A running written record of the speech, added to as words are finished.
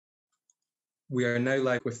We are now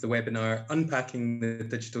live with the webinar Unpacking the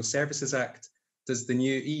Digital Services Act. Does the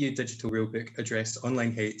new EU Digital Rulebook address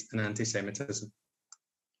online hate and anti-Semitism?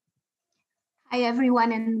 Hi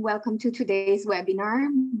everyone and welcome to today's webinar.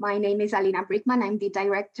 My name is Alina Bricman. I'm the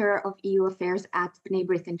Director of EU Affairs at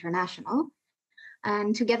Panelists International.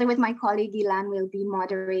 And together with my colleague Ilan, we'll be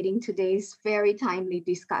moderating today's very timely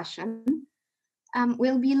discussion.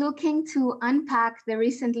 We'll be looking to unpack the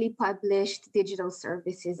recently published Digital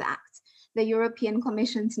Services Act, the European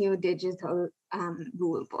Commission's new digital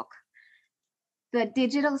rulebook. The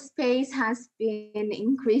digital space has been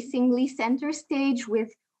increasingly center stage with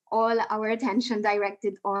all our attention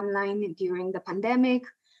directed online during the pandemic,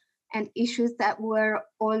 and issues that were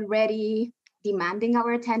already demanding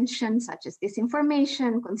our attention, such as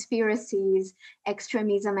disinformation, conspiracies,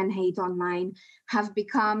 extremism, and hate online, have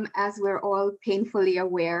become, as we're all painfully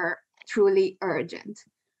aware, truly urgent.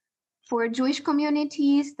 For Jewish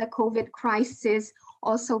communities, the COVID crisis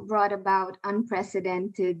also brought about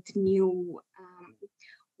unprecedented new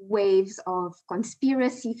waves of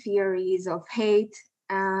conspiracy theories, of hate,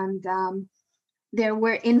 and there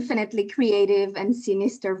were infinitely creative and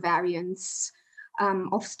sinister variants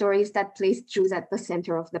of stories that placed Jews at the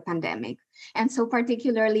center of the pandemic. And so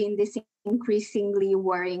particularly in this increasingly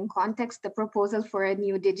worrying context, the proposal for a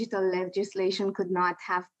new digital legislation could not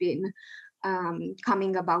have been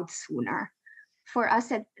coming about sooner. For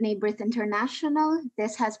us at Panelists International,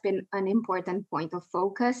 this has been an important point of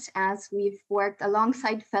focus as we've worked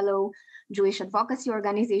alongside fellow Jewish advocacy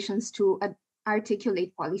organizations to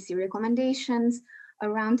articulate policy recommendations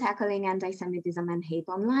around tackling anti-Semitism and hate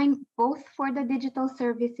online, both for the Digital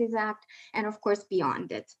Services Act and of course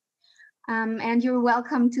beyond it. And you're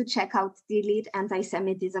welcome to check out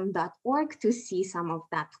deleteantisemitism.org to see some of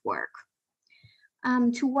that work.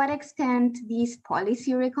 To what extent these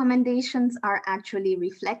policy recommendations are actually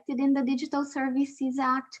reflected in the Digital Services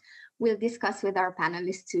Act, we'll discuss with our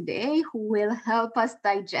panelists today, who will help us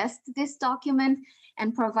digest this document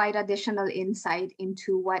and provide additional insight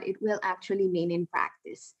into what it will actually mean in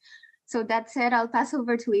practice. So that said, I'll pass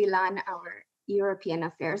over to Ilan, our European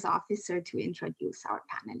Affairs Officer, to introduce our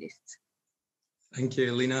panelists. Thank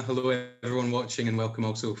you, Alina. Hello, everyone watching, and welcome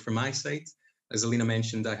also from my side. As Alina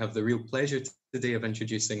mentioned, I have the real pleasure today of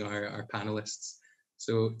introducing our panelists.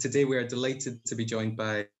 So today we are delighted to be joined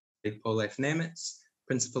by Paul F. Nemitz,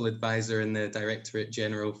 Principal Advisor in the Directorate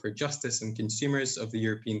General for Justice and Consumers of the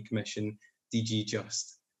European Commission, DG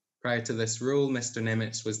Just. Prior to this role, Mr.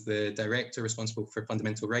 Nemitz was the Director responsible for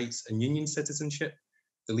fundamental rights and union citizenship,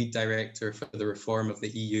 the lead director for the reform of the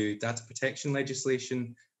EU data protection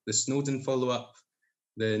legislation, the Snowden follow-up,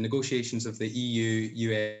 the negotiations of the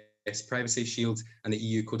EU-US Privacy Shield, and the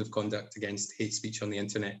EU Code of Conduct against hate speech on the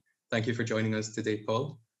internet. Thank you for joining us today,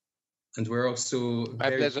 Paul. And we're also My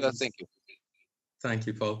pleasure, thank you. Thank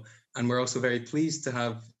you, Paul. And we're also very pleased to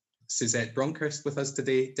have Suzette Bronkhorst with us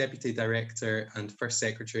today, Deputy Director and First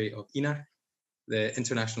Secretary of INACH, the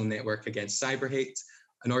International Network Against Cyber Hate,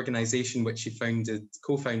 an organization which she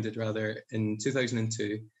co-founded in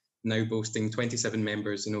 2002, now boasting 27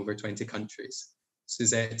 members in over 20 countries.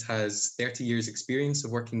 Suzette has 30 years experience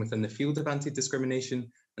of working within the field of anti-discrimination,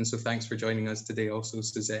 and so thanks for joining us today also,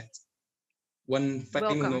 Suzette. One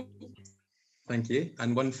final note, thank you,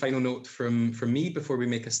 and one final note from me before we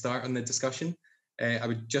make a start on the discussion. I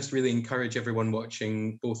would just really encourage everyone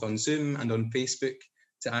watching both on Zoom and on Facebook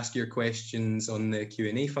to ask your questions on the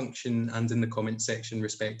Q&A function and in the comment section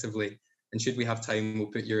respectively. And should we have time,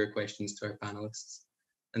 we'll put your questions to our panelists.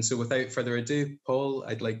 And so without further ado, Paul,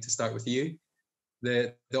 I'd like to start with you.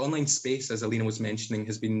 The online space, as Alina was mentioning,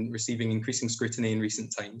 has been receiving increasing scrutiny in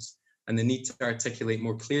recent times, and the need to articulate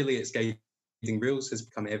more clearly its guiding rules has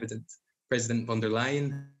become evident. President von der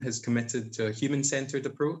Leyen has committed to a human-centered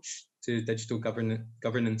approach to digital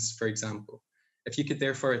governance, for example. If you could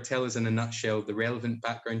therefore tell us in a nutshell the relevant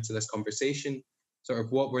background to this conversation, sort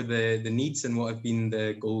of what were the needs and what have been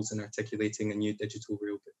the goals in articulating a new digital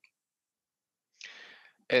rulebook?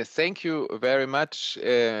 Thank you very much,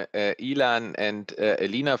 Ilan and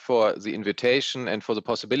Alina, for the invitation and for the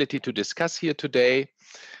possibility to discuss here today.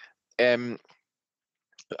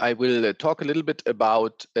 I will talk a little bit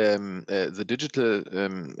about the digital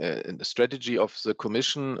strategy of the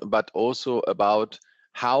Commission, but also about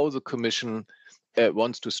how the Commission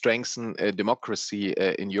wants to strengthen democracy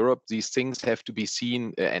in Europe. These things have to be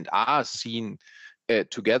seen and are seen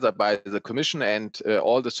together by the Commission, and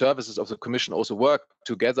all the services of the Commission also work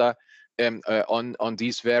together on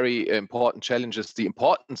these very important challenges, the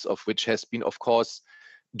importance of which has been, of course,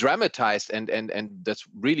 dramatized, and that's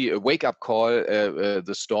really a wake-up call,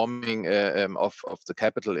 the storming of the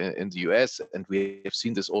Capitol in the US, and we have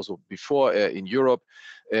seen this also before in Europe,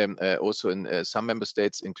 also in some member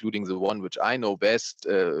states, including the one which I know best.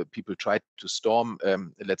 People tried to storm,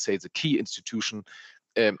 let's say, the key institution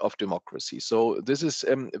of democracy. So this is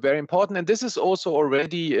very important, and this is also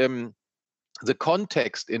already the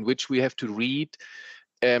context in which we have to read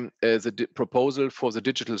the proposal for the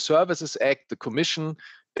Digital Services Act. The Commission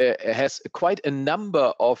has quite a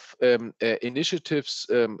number of initiatives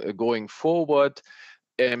going forward,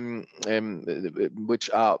 which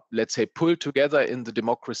are, let's say, pulled together in the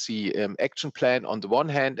Democracy Action Plan on the one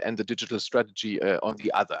hand and the Digital Strategy on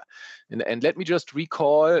the other. And let me just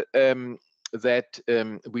recall that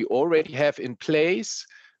we already have in place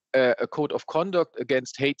a code of conduct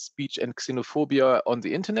against hate speech and xenophobia on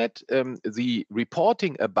the internet, the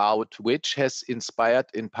reporting about which has inspired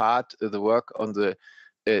in part the work on the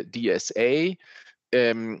DSA,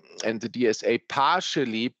 and the DSA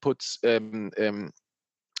partially puts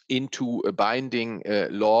into a binding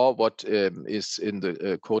law what is in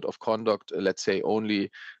the code of conduct, let's say,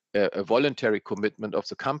 only a voluntary commitment of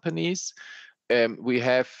the companies. We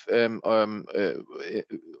have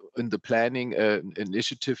in the planning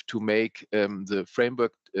initiative to make the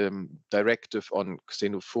framework directive on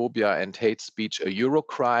xenophobia and hate speech a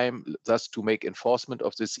Eurocrime, thus to make enforcement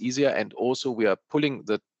of this easier. And also we are pulling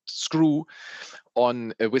the screw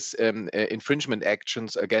on with infringement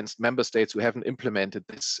actions against member states who haven't implemented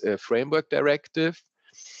this framework directive.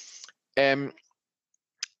 We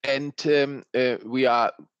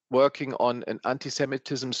are working on an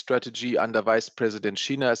anti-Semitism strategy under Vice President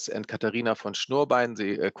Schinas and Katharina von Schnurbein,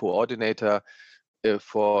 the coordinator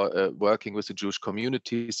for working with the Jewish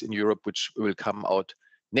communities in Europe, which will come out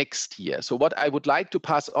next year. So what I would like to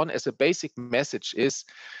pass on as a basic message is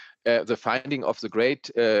the finding of the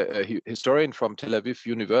great historian from Tel Aviv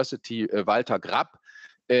University, Walter Grab,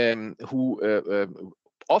 who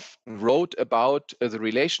often wrote about the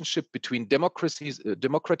relationship between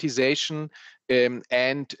democratization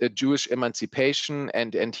and Jewish emancipation,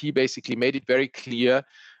 and he basically made it very clear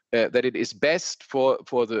that it is best for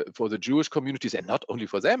the Jewish communities, and not only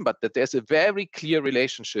for them, but that there's a very clear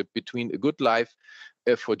relationship between a good life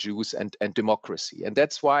for Jews and democracy. And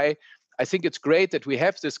that's why I think it's great that we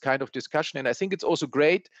have this kind of discussion, and I think it's also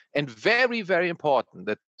great and very, very important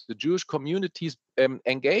that the Jewish communities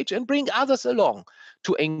engage and bring others along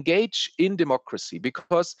to engage in democracy,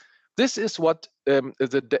 because this is what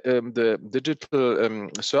the Digital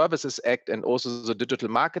Services Act and also the Digital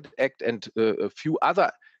Market Act and a few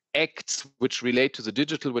other acts which relate to the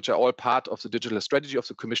digital, which are all part of the digital strategy of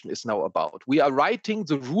the Commission, is now about. We are writing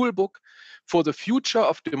the rule book for the future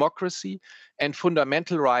of democracy and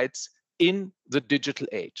fundamental rights in the digital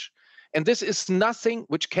age. And this is nothing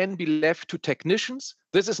which can be left to technicians.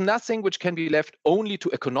 This is nothing which can be left only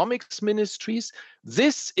to economics ministries.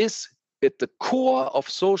 This is at the core of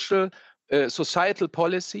societal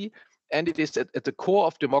policy, and it is at the core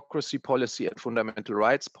of democracy policy and fundamental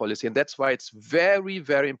rights policy. And that's why it's very,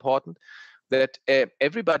 very important that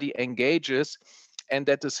everybody engages, and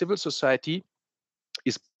that the civil society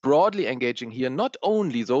is broadly engaging here, not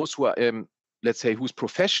only those who are let's say, whose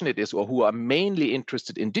profession it is or who are mainly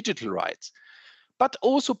interested in digital rights, but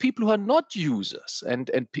also people who are not users,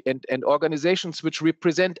 and organizations which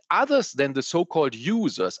represent others than the so-called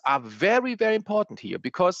users are very, very important here,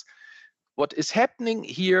 because what is happening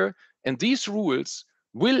here and these rules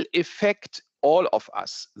will affect all of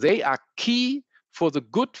us. They are key for the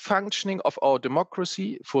good functioning of our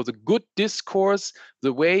democracy, for the good discourse,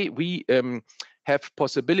 the way we have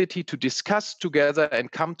possibility to discuss together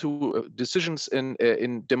and come to decisions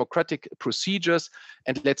in democratic procedures,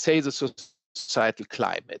 and let's say the societal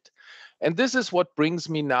climate. And this is what brings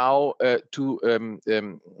me now to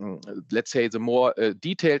let's say the more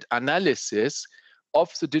detailed analysis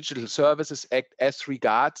of the Digital Services Act as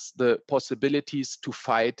regards the possibilities to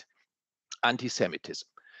fight anti-Semitism.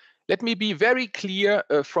 Let me be very clear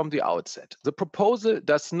from the outset. The proposal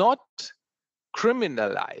does not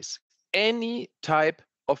criminalize any type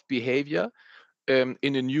of behavior in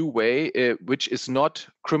a new way, which is not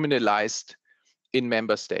criminalized in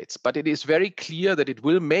member states. But it is very clear that it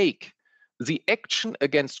will make the action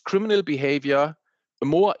against criminal behavior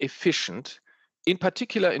more efficient, in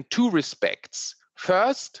particular in two respects.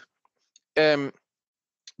 First, the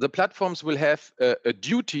platforms will have a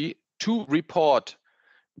duty to report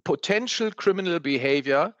potential criminal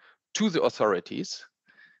behavior to the authorities.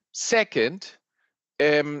 Second,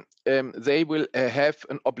 they will have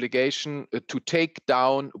an obligation to take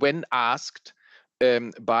down, when asked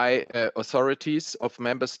by authorities of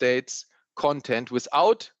member states, content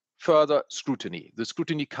without further scrutiny. The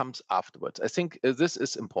scrutiny comes afterwards. I think this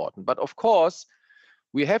is important. But of course,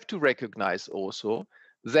 we have to recognize also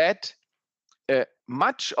that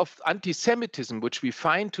much of anti-Semitism, which we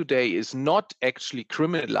find today, is not actually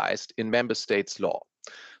criminalized in member states' law.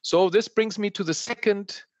 So this brings me to the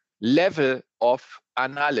second level of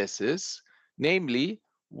analysis, namely,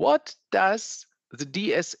 what does the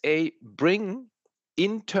DSA bring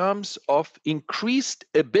in terms of increased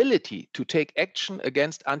ability to take action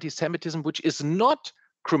against anti-Semitism, which is not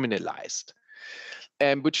criminalized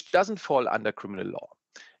and which doesn't fall under criminal law?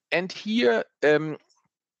 And here,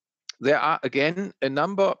 there are again a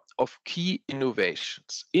number of key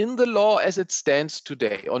innovations in the law as it stands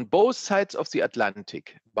today on both sides of the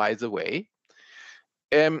Atlantic. By the way,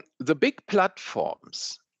 the big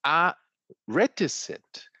platforms are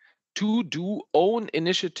reticent to do own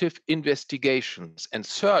initiative investigations and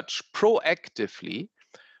search proactively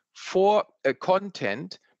for a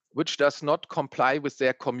content which does not comply with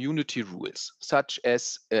their community rules, such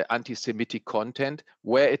as anti-Semitic content,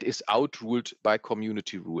 where it is outruled by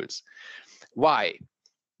community rules. Why?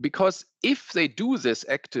 Because if they do this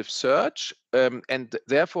active search and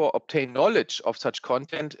therefore obtain knowledge of such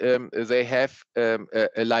content, they have a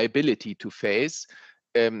liability to face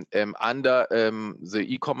under the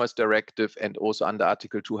e-commerce directive and also under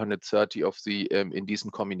Article 230 of the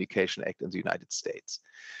Indecent Communication Act in the United States.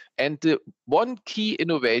 And the one key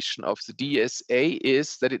innovation of the DSA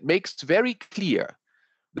is that it makes very clear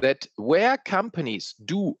that where companies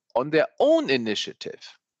do on their own initiative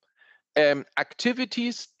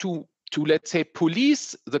activities to let's say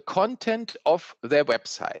police the content of their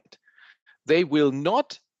website, they will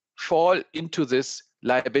not fall into this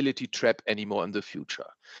liability trap anymore in the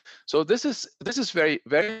future. So this is very,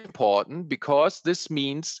 very important, because this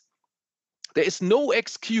means there is no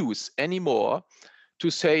excuse anymore to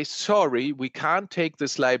say, sorry, we can't take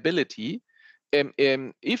this liability.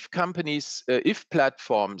 If companies, if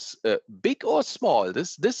platforms, big or small,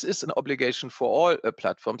 this is an obligation for all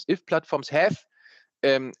platforms. If platforms have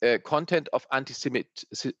content of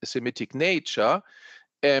anti-Semitic nature,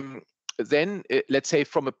 then let's say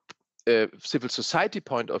from a civil society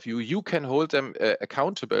point of view, you can hold them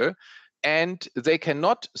accountable, and they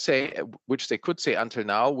cannot say, which they could say until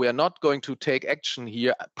now, we are not going to take action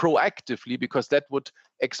here proactively because that would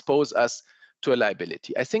expose us to a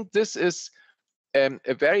liability. I think this is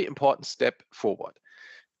a very important step forward.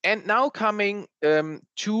 And now coming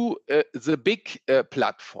to the big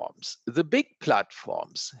platforms. The big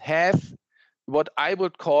platforms have what I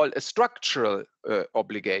would call a structural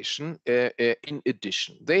obligation in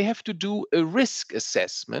addition. They have to do a risk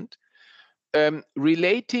assessment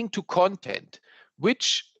relating to content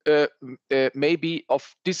which may be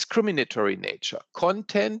of discriminatory nature,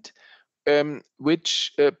 content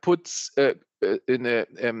which puts in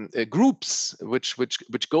groups,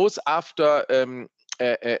 which goes after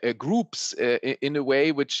groups in a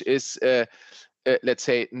way which is let's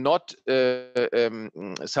say not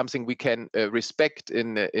something we can respect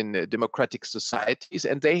in democratic societies.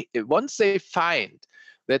 And they, once they find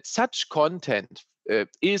that such content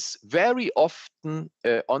is very often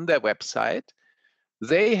on their website,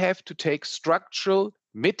 they have to take structural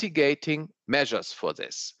mitigating measures for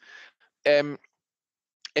this. And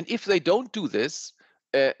if they don't do this,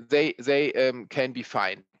 they can be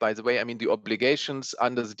fined. By the way, I mean, the obligations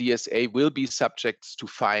under the DSA will be subject to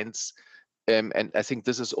fines. And I think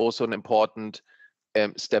this is also an important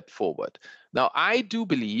step forward. Now, I do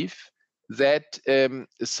believe that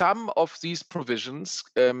some of these provisions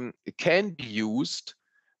can be used,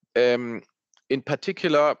 in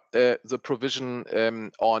particular, the provision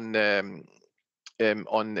on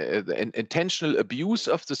the intentional abuse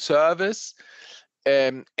of the service,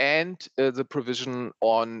 and the provision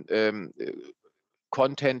on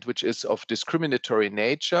content which is of discriminatory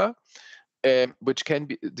nature, which can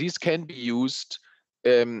be, these can be used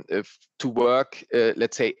to work,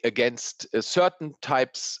 let's say, against certain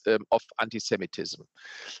types of anti-Semitism.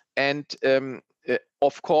 And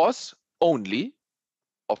of course, only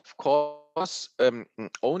for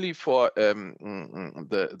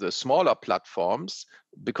the smaller platforms,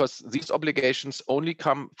 because these obligations only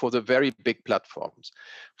come for the very big platforms.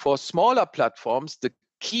 For smaller platforms, the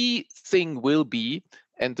key thing will be,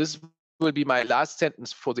 and this will be my last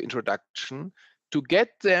sentence for the introduction, to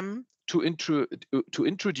get them to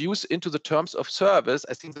introduce into the terms of service.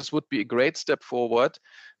 I think this would be a great step forward,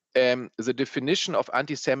 the definition of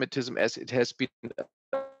anti-Semitism as it has been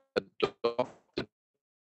adopted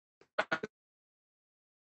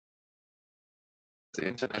the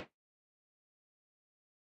International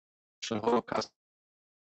Holocaust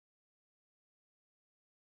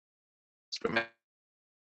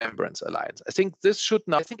Remembrance Alliance. I think this should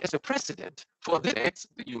now, I think as a precedent for this,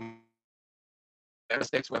 the EU member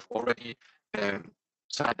states who have already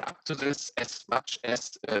signed up to this as much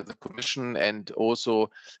as the Commission and also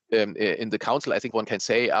in the Council. I think one can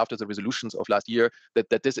say after the resolutions of last year that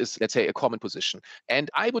this is, let's say, a common position. And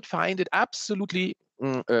I would find it absolutely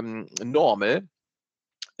normal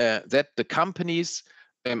that the companies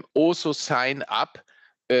also sign up,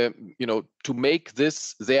 to make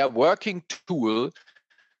this their working tool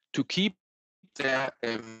to keep their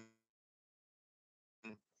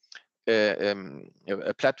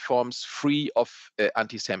platforms free of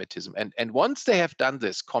anti-Semitism. And once they have done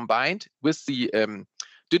this, combined with the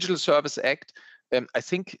Digital Service Act, I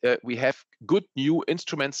think we have good new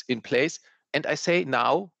instruments in place. And I say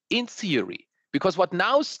now, in theory, because what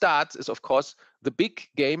now starts is, of course, the big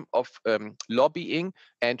game of lobbying,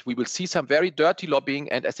 and we will see some very dirty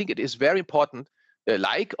lobbying. And I think it is very important,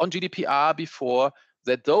 like on GDPR before,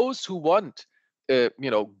 that those who want,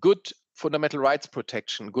 good fundamental rights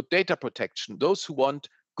protection, good data protection, those who want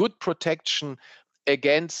good protection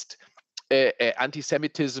against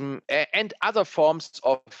anti-Semitism and other forms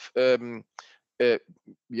of,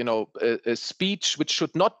 speech which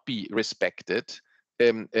should not be respected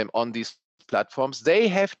on these platforms, they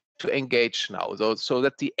have to engage now, so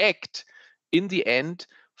that the act in the end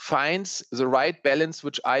finds the right balance,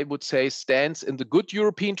 which I would say stands in the good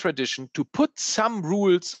European tradition to put some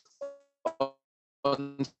rules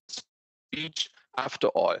on speech after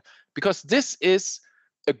all, because this is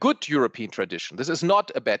a good European tradition. This is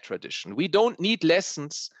not a bad tradition. We don't need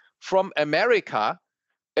lessons from America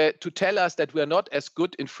to tell us that we are not as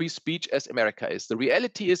good in free speech as America is. The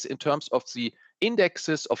reality is, in terms of the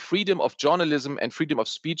indexes of freedom of journalism and freedom of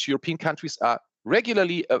speech, European countries are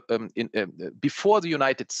regularly before the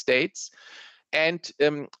United States, and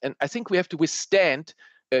I think we have to withstand,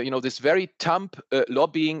 this very tough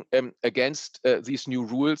lobbying against these new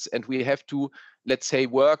rules, and we have to, let's say,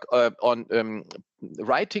 work on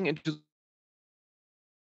writing into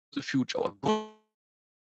the future a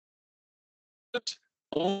good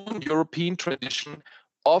own European tradition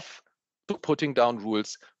of putting down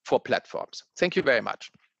rules for platforms. Thank you very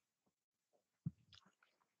much.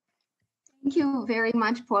 Thank you very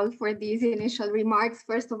much, Paul, for these initial remarks.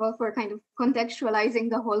 First of all, for kind of contextualizing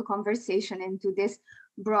the whole conversation into this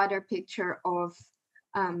broader picture of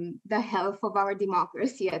the health of our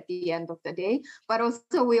democracy at the end of the day. But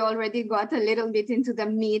also, we already got a little bit into the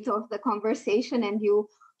meat of the conversation, and you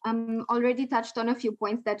already touched on a few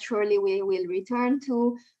points that surely we will return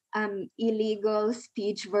to. Illegal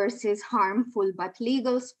speech versus harmful but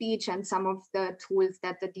legal speech, and some of the tools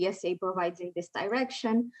that the DSA provides in this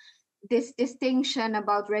direction. This distinction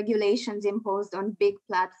about regulations imposed on big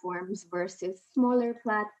platforms versus smaller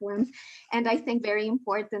platforms. And I think very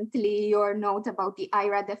importantly, your note about the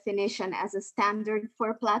IRA definition as a standard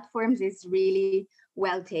for platforms is really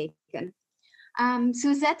well taken.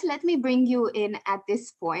 Suzette, let me bring you in at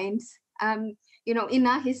this point.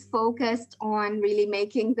 INACH is focused on really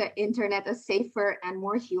making the internet a safer and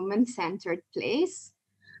more human-centered place.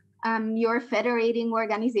 You're federating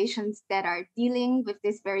organizations that are dealing with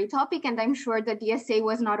this very topic, and I'm sure the DSA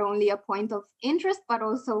was not only a point of interest, but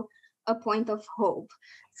also a point of hope.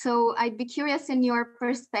 So I'd be curious, in your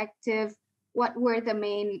perspective, what were the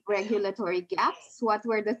main regulatory gaps? What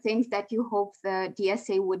were the things that you hope the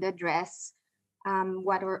DSA would address?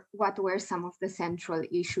 What were some of the central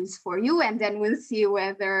issues for you? And then we'll see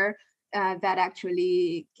whether that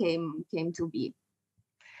actually came to be.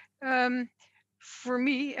 For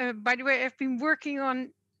me, by the way, I've been working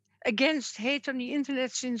on against hate on the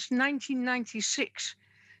internet since 1996.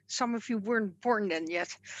 Some of you weren't born then yet.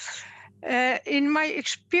 In my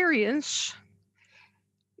experience,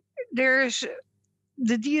 the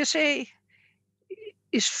DSA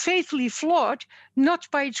is fatally flawed, not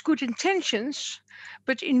by its good intentions,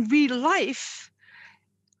 but in real life,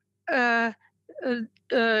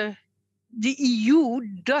 the EU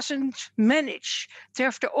doesn't manage to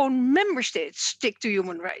have their own member states stick to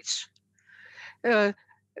human rights.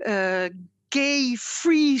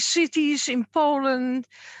 Gay-free cities in Poland,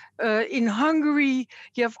 in Hungary,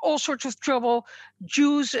 you have all sorts of trouble.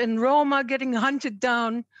 Jews and Roma getting hunted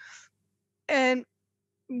down. And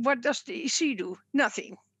what does the EC do?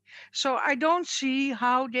 Nothing. So I don't see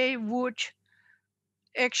how they would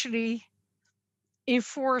actually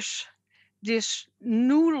enforce this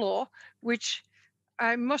new law, which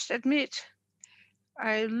I must admit,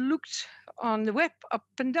 I looked on the web up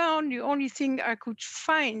and down. The only thing I could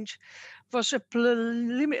find was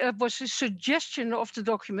a suggestion of the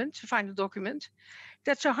document, the final document.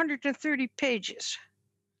 That's 130 pages.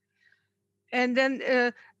 And then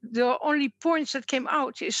the only points that came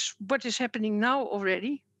out is what is happening now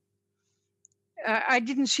already. I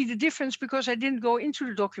didn't see the difference because I didn't go into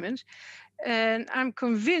the document. And I'm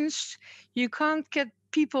convinced you can't get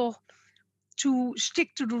people to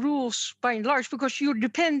stick to the rules by and large because you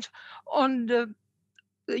depend on the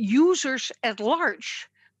users at large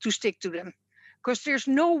to stick to them. Because there's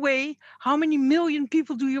no way, how many million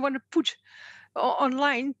people do you want to put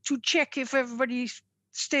online to check if everybody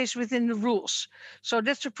stays within the rules? So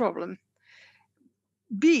that's a problem.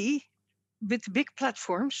 B, with big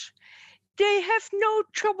platforms, they have no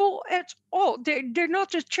trouble at all. They're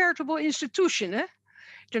not a charitable institution.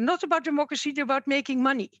 They're not about democracy, they're about making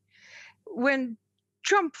money. When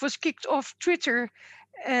Trump was kicked off Twitter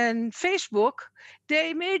and Facebook,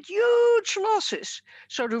 they made huge losses.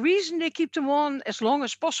 So the reason they keep them on as long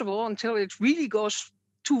as possible until it really goes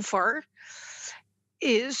too far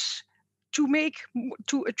is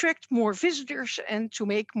to attract more visitors and to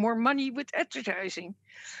make more money with advertising.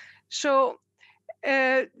 So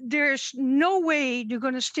there's no way they're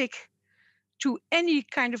going to stick to any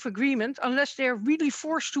kind of agreement unless they're really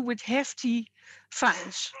forced to with hefty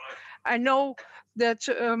fines. I know that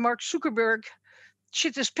Mark Zuckerberg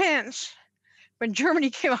shit his pants when Germany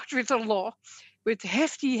came out with a law with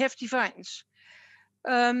hefty fines.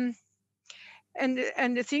 And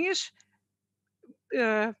the thing is,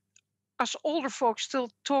 us older folks still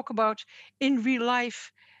talk about in real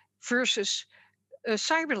life versus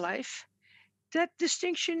cyber life. That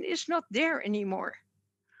distinction is not there anymore.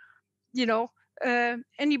 You know,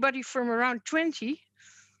 anybody from around 20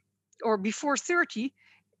 or before 30,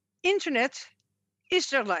 internet is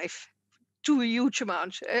their life to a huge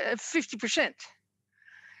amount, 50%.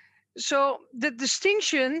 So the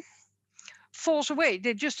distinction falls away.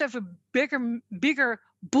 They just have a bigger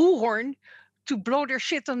bullhorn to blow their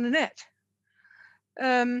shit on the net.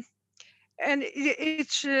 And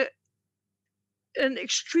it's an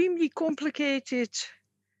extremely complicated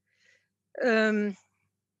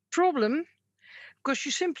problem because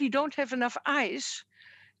you simply don't have enough eyes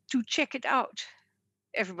to check it out,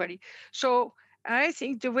 everybody. So I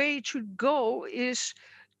think the way it should go is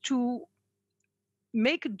to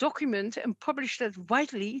make a document and publish that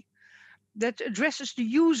widely that addresses the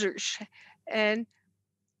users and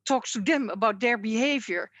talks to them about their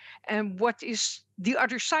behavior and what is the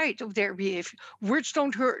other side of their behavior. Words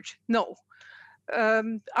don't hurt, no.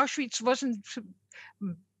 Auschwitz wasn't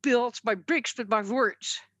built by bricks, but by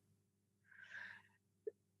words.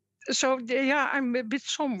 So yeah, I'm a bit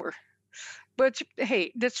somber. But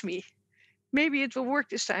hey, that's me. Maybe it will work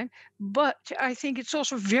this time. But I think it's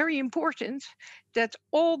also very important that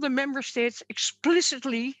all the member states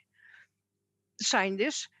explicitly sign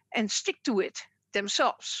this and stick to it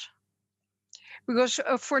themselves. Because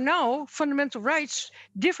for now, fundamental rights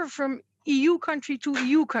differ from EU country to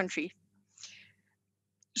EU country.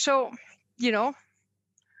 So, you know,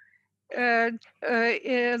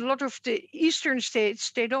 a lot of the Eastern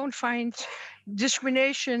states, they don't find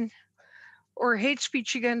discrimination or hate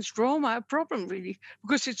speech against Roma a problem, really,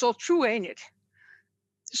 because it's all true, ain't it?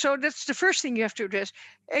 So that's the first thing you have to address.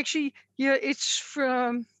 Actually, yeah, it's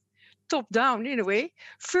from top down in a way.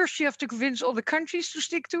 First, you have to convince all the countries to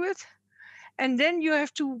stick to it. And then you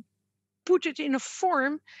have to put it in a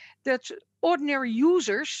form that ordinary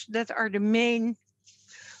users, that are the main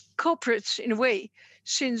culprits in a way,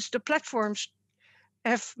 since the platforms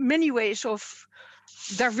have many ways of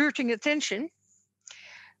diverting attention.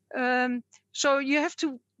 So you have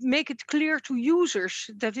to make it clear to users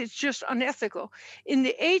that it's just unethical. In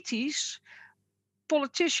the 80s,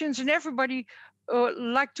 politicians and everybody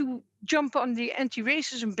like to jump on the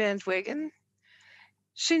anti-racism bandwagon.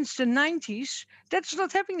 Since the 90s, that's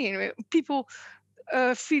not happening anymore. People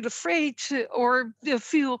feel afraid or they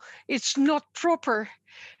feel it's not proper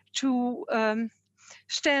to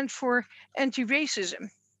stand for anti-racism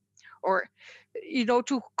or, you know,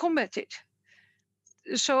 to combat it.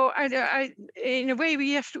 So in a way,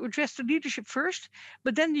 we have to address the leadership first,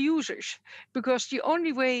 but then the users, because the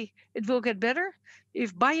only way it will get better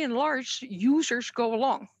if by and large users go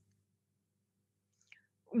along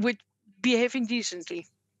with behaving decently.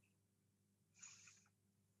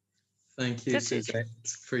 Thank you, Suzette,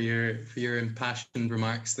 for your impassioned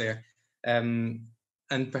remarks there. And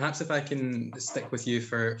perhaps if I can stick with you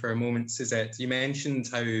for a moment, Suzette, you mentioned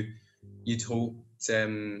how you'd hoped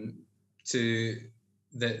the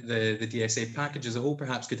DSA package as a whole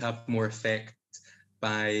perhaps could have more effect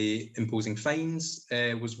by imposing fines,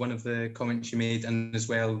 was one of the comments you made, and as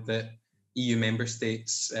well that EU member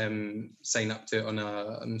states sign up to it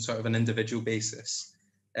on sort of an individual basis.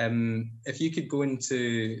 If you could go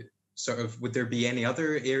into sort of, would there be any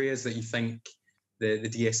other areas that you think the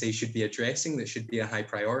DSA should be addressing that should be a high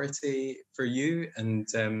priority for you? And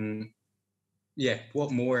yeah,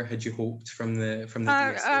 what more had you hoped from the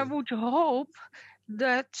DSA? I would hope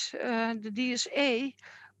that the DSA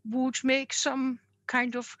would make some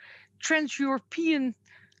kind of trans-European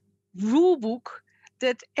rule book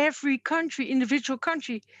that every country, individual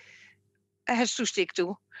country, has to stick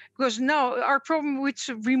to. Because now our problem with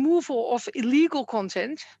removal of illegal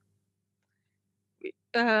content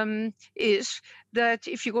is that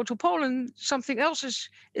if you go to Poland, something else is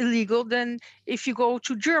illegal than if you go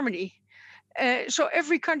to Germany. So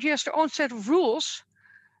every country has their own set of rules,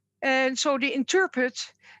 and so they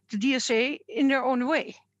interpret the DSA in their own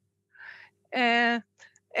way. And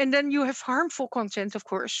then you have harmful content, of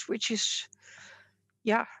course, which is,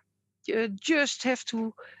 yeah, you just have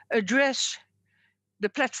to address the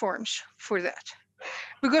platforms for that.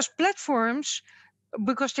 Because platforms,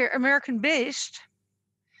 because they're American-based,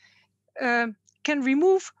 can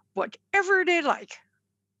remove whatever they like,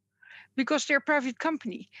 because they're a private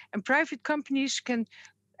company, and private companies can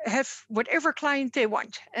have whatever client they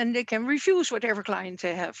want, and they can refuse whatever client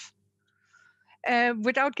they have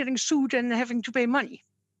without getting sued and having to pay money.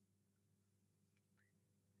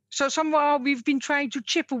 So somehow we've been trying to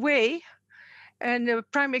chip away, and a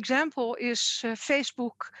prime example is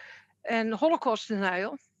Facebook and Holocaust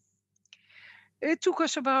denial. It took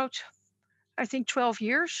us about, I think, 12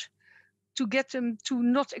 years to get them to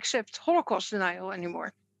not accept Holocaust denial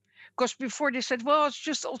anymore. Because before they said, well, it's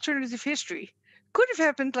just alternative history. Could have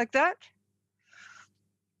happened like that.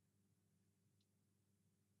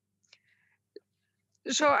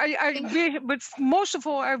 So but most of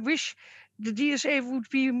all, I wish the DSA would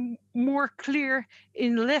be more clear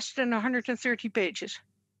in less than 130 pages.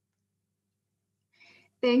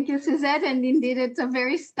 Thank you, Suzette. And indeed, it's a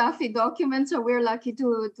very stuffy document, so we're lucky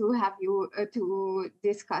to have you to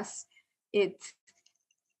discuss it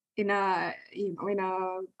in a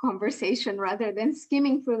conversation rather than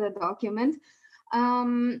skimming through the document.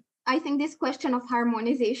 I think this question of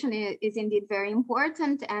harmonization is indeed very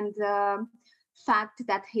important, and the fact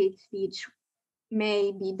that hate speech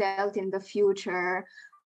may be dealt in the future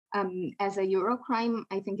as a Eurocrime,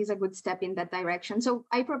 I think, is a good step in that direction. So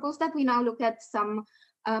I propose that we now look at some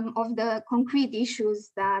of the concrete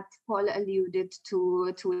issues that Paul alluded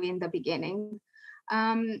to in the beginning.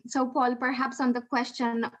 So Paul, perhaps on the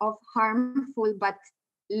question of harmful but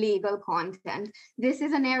legal content, this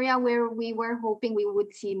is an area where we were hoping we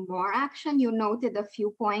would see more action. You noted a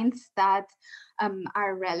few points that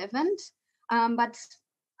are relevant, but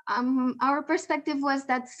our perspective was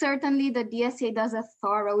that certainly the DSA does a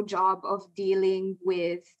thorough job of dealing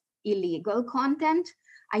with illegal content.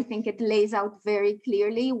 I think it lays out very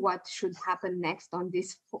clearly what should happen next on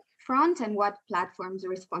this front and what platforms'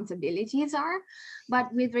 responsibilities are.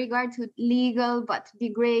 But with regard to legal but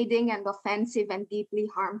degrading and offensive and deeply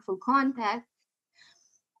harmful content,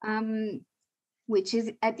 which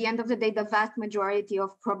is at the end of the day the vast majority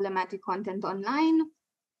of problematic content online,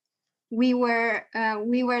 we were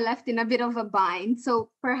left in a bit of a bind.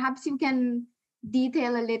 So perhaps you can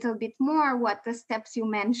detail a little bit more what the steps you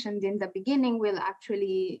mentioned in the beginning will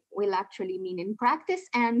actually mean in practice.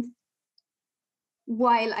 And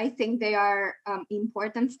while I think they are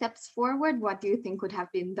important steps forward, what do you think could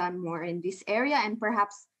have been done more in this area? And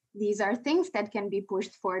perhaps these are things that can be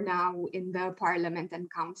pushed for now in the Parliament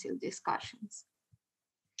and Council discussions.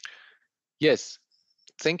 Yes.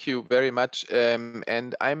 Thank you very much.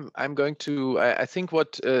 And I'm going to, I think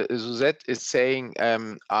what Suzette is saying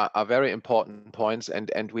are very important points,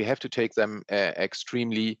 and we have to take them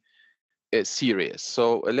extremely serious.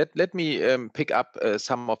 So let me pick up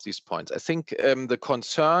some of these points. I think the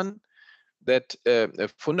concern that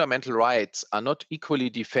fundamental rights are not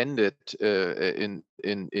equally defended in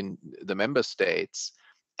the member states,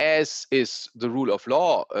 as is the rule of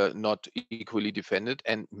law not equally defended,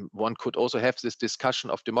 and one could also have this discussion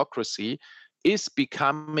of democracy, is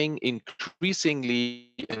becoming increasingly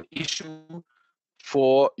an issue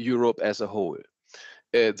for Europe as a whole.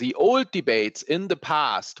 The old debates in the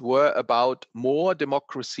past were about more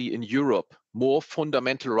democracy in Europe, more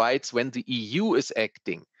fundamental rights when the EU is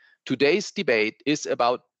acting. Today's debate is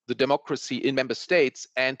about the democracy in member states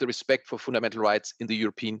and the respect for fundamental rights in the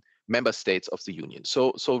European member states of the Union.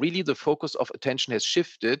 So really the focus of attention has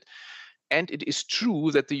shifted, and it is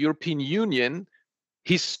true that the European Union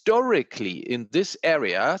historically in these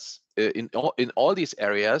areas, in all these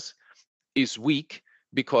areas, is weak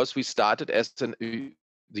because we started as an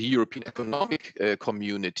the European Economic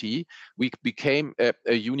Community, we became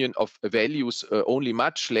a union of values only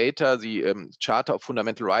much later. The Charter of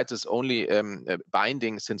Fundamental Rights is only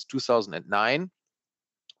binding since 2009.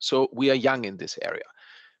 So we are young in this area.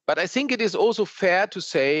 But I think it is also fair to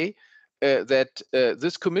say that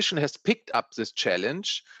this Commission has picked up this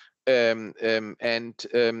challenge. Definitely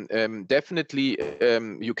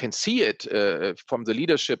you can see it from the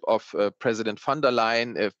leadership of President von der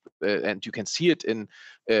Leyen, and you can see it in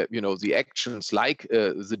the actions like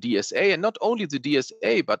the DSA, and not only the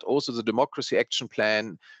DSA, but also the Democracy Action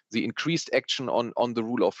Plan, the increased action on the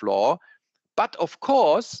rule of law. But of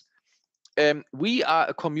course, we are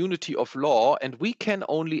a community of law, and we can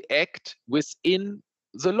only act within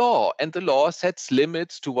the law, and the law sets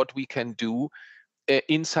limits to what we can do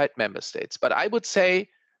inside member states. But I would say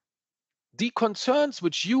the concerns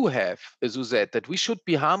which you have, Suzette, that we should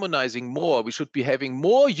be harmonizing more, we should be having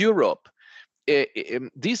more Europe,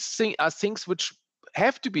 these are things which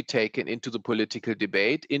have to be taken into the political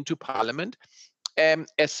debate, into Parliament,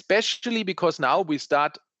 especially because now we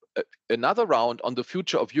start another round on the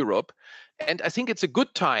future of Europe. And I think it's a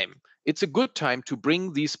good time. It's a good time to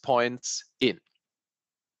bring these points in.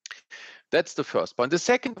 That's the first point. The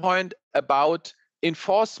second point about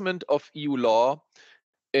enforcement of EU law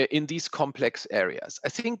in these complex areas. I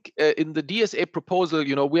think in the DSA proposal,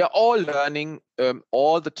 we are all learning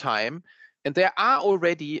all the time, and there are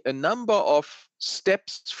already a number of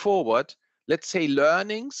steps forward, let's say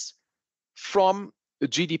learnings from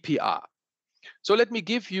GDPR. So let me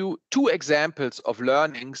give you two examples of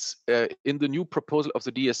learnings in the new proposal of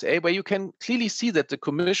the DSA, where you can clearly see that the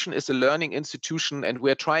Commission is a learning institution and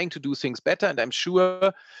we're trying to do things better. And I'm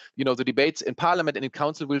sure, the debates in Parliament and in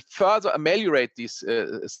Council will further ameliorate these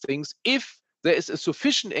things if there is a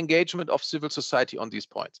sufficient engagement of civil society on these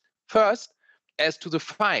points. First, as to the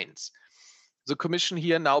fines, the Commission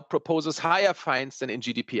here now proposes higher fines than in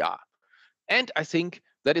GDPR. And I think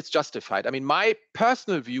that it's justified. I mean, my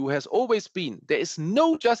personal view has always been there is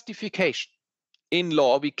no justification in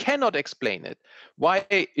law, we cannot explain it, why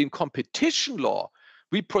in competition law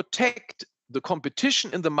we protect the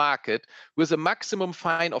competition in the market with a maximum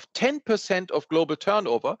fine of 10% of global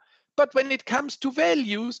turnover, but when it comes to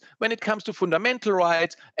values, when it comes to fundamental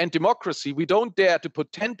rights and democracy, we don't dare to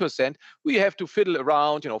put 10%, we have to fiddle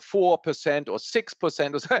around 4% or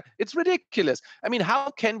 6%. It's ridiculous. I mean,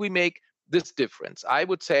 how can we make this difference? I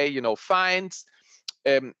would say, fines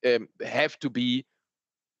have to be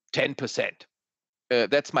 10%.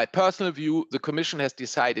 That's my personal view. The Commission has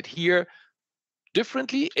decided here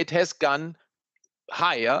differently. It has gone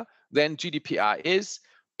higher than GDPR is,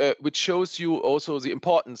 which shows you also the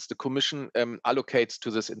importance the Commission allocates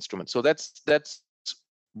to this instrument. So that's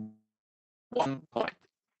one point.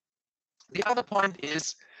 The other point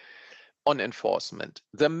is on enforcement.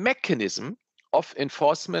 The mechanism of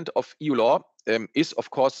enforcement of EU law is, of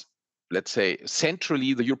course, let's say,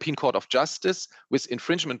 centrally the European Court of Justice with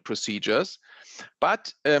infringement procedures.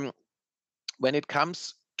 But when it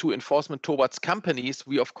comes to enforcement towards companies,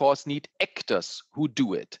 we, of course, need actors who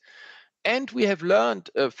do it. And we have learned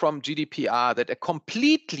from GDPR that a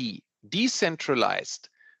completely decentralized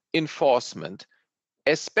enforcement,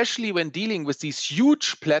 especially when dealing with these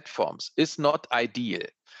huge platforms, is not ideal.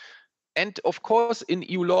 And of course, in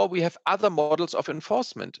EU law, we have other models of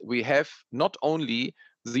enforcement. We have not only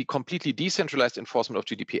the completely decentralized enforcement of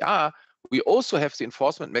GDPR, we also have the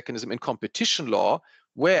enforcement mechanism in competition law,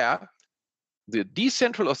 where the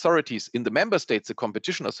decentral authorities in the member states, the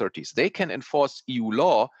competition authorities, they can enforce EU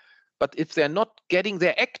law, but if they're not getting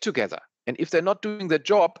their act together, and if they're not doing their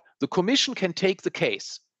job, the Commission can take the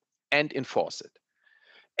case and enforce it.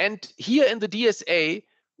 And here in the DSA,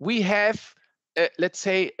 we have let's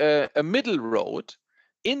say, a middle road,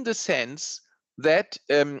 in the sense that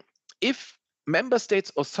if member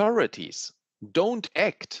states' authorities don't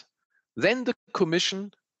act, then the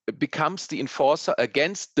Commission becomes the enforcer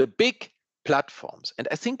against the big platforms. And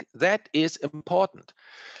I think that is important,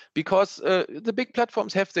 because the big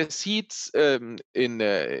platforms have their seats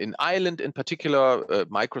in Ireland in particular.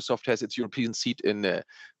 Microsoft has its European seat in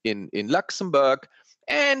Luxembourg.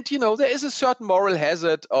 And, there is a certain moral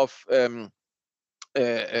hazard of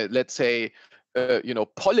let's say,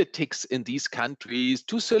 politics in these countries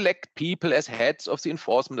to select people as heads of the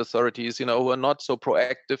enforcement authorities, who are not so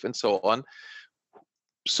proactive and so on.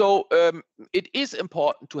 So it is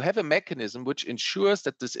important to have a mechanism which ensures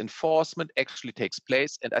that this enforcement actually takes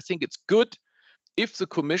place. And I think it's good if the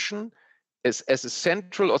Commission, as a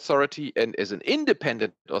central authority and as an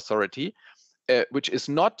independent authority, which is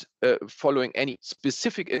not following any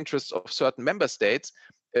specific interests of certain member states,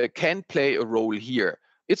 can play a role here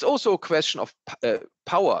it's also a question of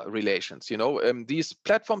power relations. You know, these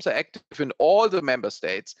platforms are active in all the member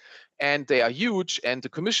states, and they are huge, and the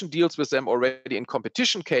Commission deals with them already in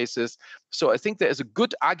competition cases. So I think there is a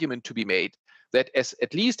good argument to be made that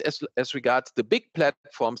at least as regards the big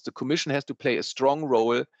platforms, the Commission has to play a strong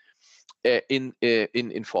role in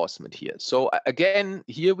enforcement here. So again,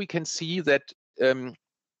 here we can see that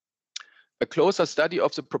a closer study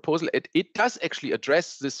of the proposal, it does actually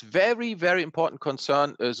address this very, very important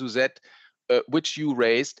concern, Suzette, which you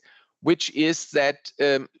raised, which is that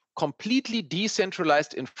completely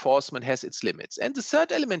decentralized enforcement has its limits. And the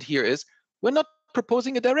third element here is we're not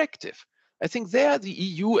proposing a directive. I think there the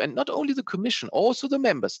EU, and not only the Commission, also the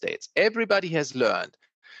member states, everybody has learned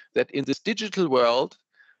that in this digital world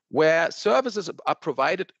where services are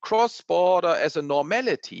provided cross-border as a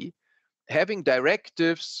normality, having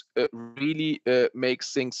directives really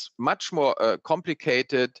makes things much more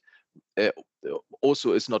complicated.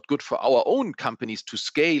 Also is not good for our own companies to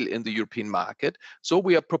scale in the European market. So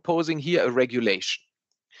we are proposing here a regulation.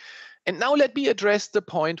 And now let me address the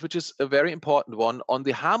point, which is a very important one, on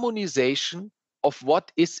the harmonization of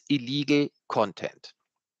what is illegal content.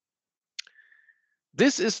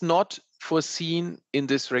 This is not foreseen in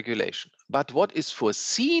this regulation, but what is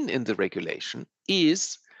foreseen in the regulation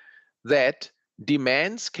is that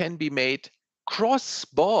demands can be made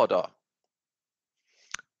cross-border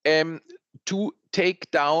to take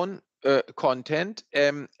down content,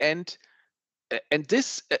 and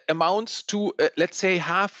this amounts to let's say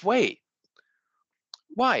halfway.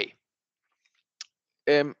 Why?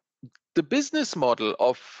 The business model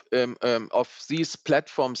of these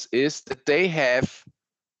platforms is that they have,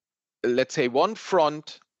 let's say, one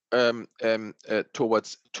front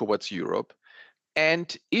towards Europe.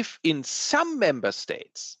 And if in some member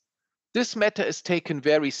states this matter is taken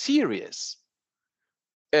very serious,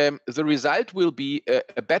 the result will be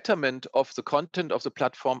a betterment of the content of the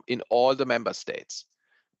platform in all the member states.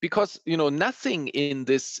 Because, you know, nothing in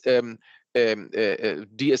this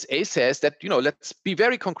DSA says that, you know, let's be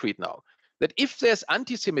very concrete now, that if there's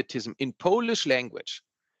anti-Semitism in Polish language,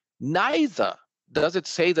 neither does it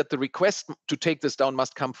say that the request to take this down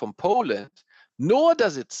must come from Poland, nor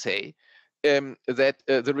does it say that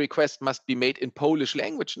the request must be made in Polish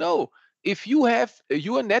language. No, if you have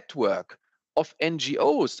your network of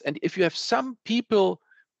NGOs, and if you have some people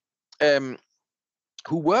who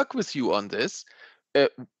work with you on this,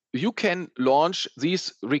 you can launch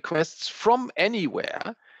these requests from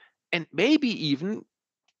anywhere. And maybe even,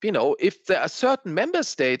 you know, if there are certain member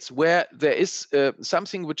states where there is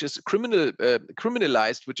something which is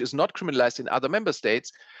criminalized, which is not criminalized in other member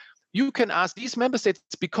states, you can ask these member states,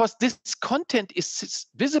 because this content is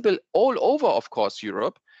visible all over, of course,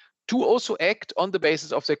 Europe, to also act on the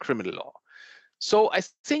basis of their criminal law. So I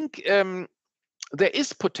think there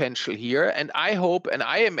is potential here, and I hope, and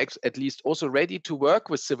I am at least also ready to work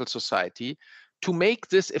with civil society to make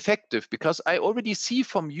this effective, because I already see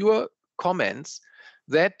from your comments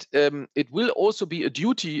that it will also be a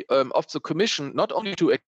duty of the Commission not only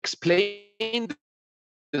to explain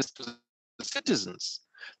this to the citizens,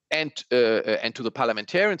 and to the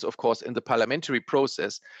parliamentarians, of course, in the parliamentary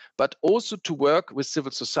process, but also to work with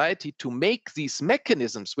civil society to make these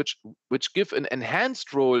mechanisms, which give an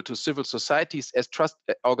enhanced role to civil societies as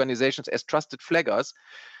organizations, as trusted flaggers,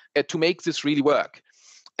 to make this really work.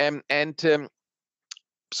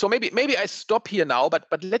 So maybe I stop here now,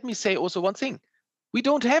 but let me say also one thing: we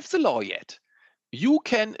don't have the law yet. You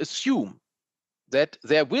can assume that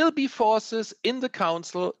there will be forces in the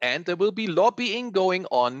council and there will be lobbying going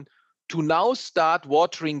on to now start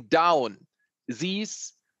watering down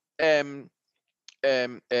these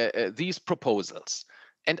proposals.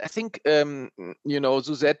 And I think, you know,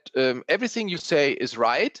 Suzette, everything you say is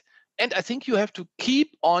right. And I think you have to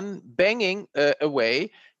keep on banging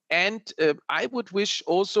away. And I would wish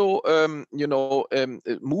also, you know,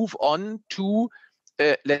 move on to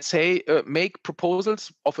let's say, make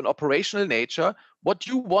proposals of an operational nature. What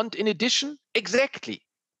you want in addition, exactly.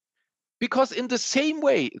 Because in the same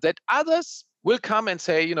way that others will come and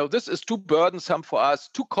say, you know, this is too burdensome for us,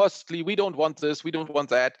 too costly, we don't want this, we don't want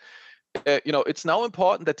that. You know, it's now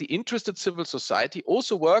important that the interested civil society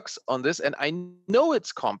also works on this. And I know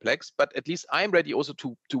it's complex, but at least I'm ready also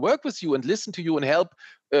to work with you and listen to you and help,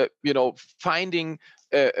 you know, finding,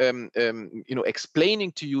 you know,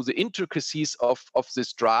 explaining to you the intricacies of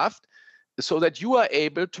this draft, so that you are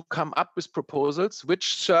able to come up with proposals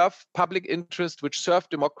which serve public interest, which serve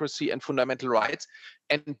democracy and fundamental rights.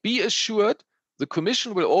 And be assured, the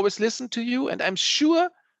Commission will always listen to you. And I'm sure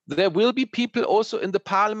there will be people also in the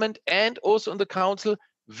Parliament and also in the Council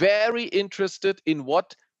very interested in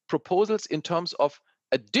what proposals in terms of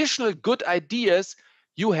additional good ideas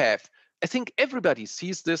you have. I think everybody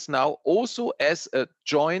sees this now also as a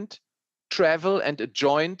joint travel and a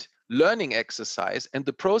joint learning exercise, and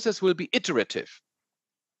the process will be iterative.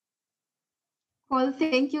 Well,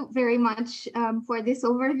 thank you very much for this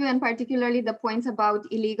overview, and particularly the points about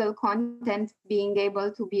illegal content being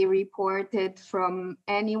able to be reported from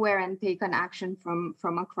anywhere and taken action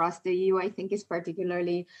from across the EU, I think is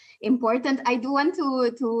particularly important. I do want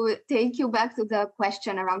to take you back to the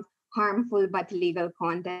question around harmful but legal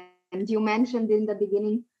content. And you mentioned in the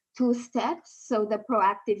beginning 2 steps, so the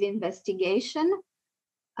proactive investigation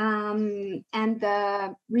and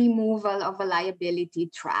the removal of a liability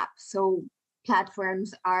trap. So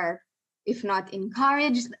platforms are, if not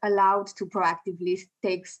encouraged, allowed to proactively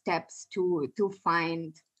take steps to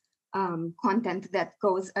find content that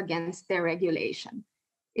goes against their regulation.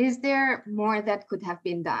 Is there more that could have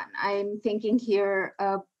been done? I'm thinking here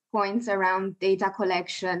points around data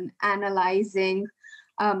collection, analyzing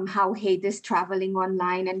how hate is traveling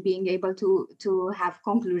online and being able to have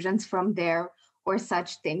conclusions from there, or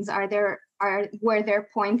such things. Were there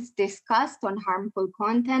points discussed on harmful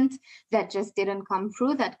content that just didn't come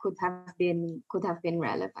through that could have been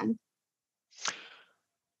relevant?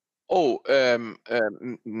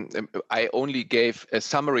 I only gave a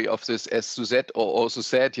summary of this, as Suzette also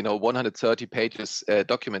said, 130 pages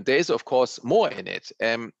document. There is, of course, more in it.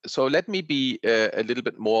 So let me be a little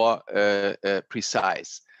bit more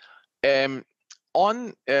precise. On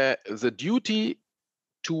the duty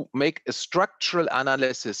to make a structural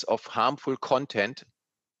analysis of harmful content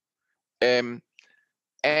and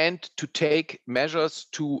to take measures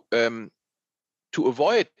to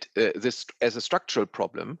avoid this as a structural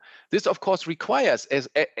problem. This, of course, requires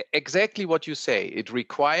exactly what you say. It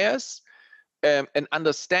requires an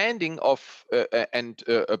understanding of and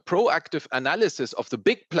a proactive analysis of the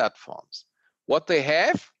big platforms, what they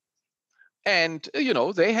have, and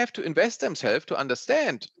they have to invest themselves to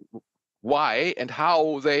understand why and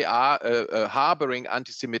how they are harboring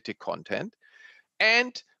anti-Semitic content,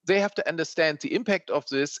 and they have to understand the impact of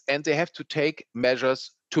this, and they have to take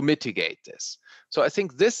measures to mitigate this. So I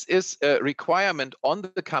think this is a requirement on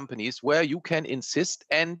the companies where you can insist,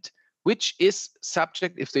 and which is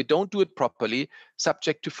subject, if they don't do it properly,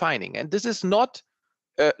 subject to fining. And this is not,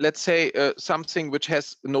 let's say, something which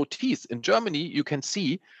has no teeth. In Germany, you can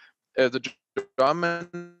see the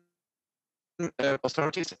German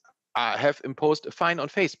authorities have imposed a fine on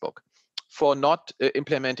Facebook for not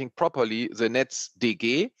implementing properly the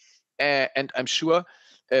NetzDG, and I'm sure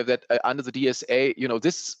that under the DSA,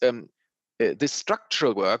 this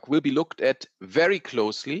structural work will be looked at very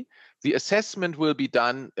closely. The assessment will be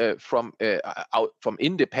done from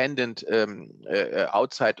independent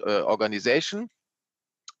outside organization,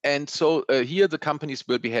 and so here the companies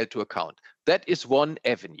will be held to account. That is one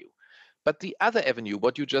avenue. But the other avenue,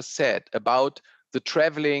 what you just said about the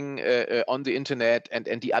traveling on the internet and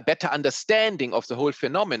the better understanding of the whole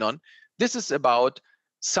phenomenon, this is about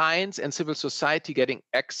science and civil society getting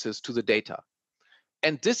access to the data.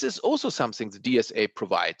 And this is also something the DSA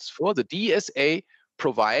provides for. The DSA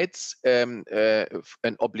provides an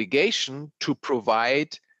obligation to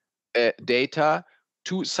provide data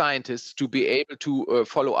to scientists to be able to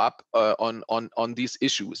follow up on these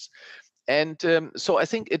issues. And so I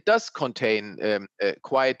think it does contain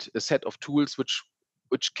quite a set of tools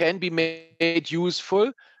which can be made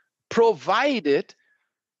useful, provided,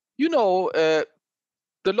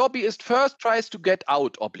 the lobbyist first tries to get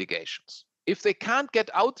out obligations. If they can't get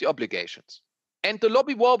out the obligations, and the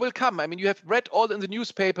lobby war will come. I mean, you have read all in the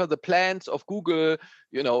newspaper the plans of Google,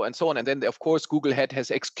 and so on. And then, of course, Google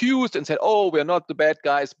has excused and said, oh, we're not the bad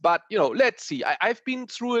guys. But, let's see. I've been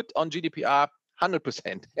through it on GDPR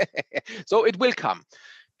 100%. So it will come.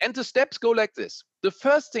 And the steps go like this. The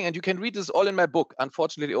first thing, and you can read this all in my book,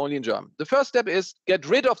 unfortunately only in German. The first step is get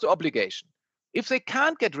rid of the obligation. If they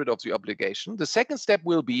can't get rid of the obligation, the second step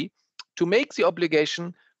will be to make the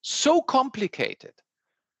obligation so complicated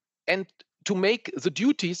and to make the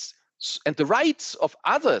duties and the rights of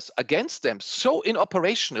others against them so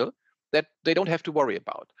inoperational that they don't have to worry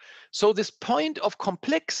about. So this point of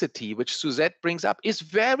complexity, which Suzette brings up, is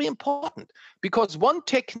very important, because one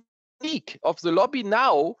technique of the lobby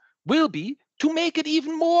now will be to make it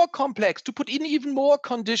even more complex, to put in even more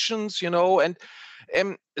conditions,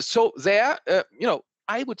 and so there,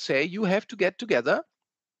 I would say you have to get together,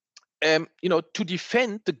 to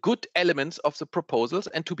defend the good elements of the proposals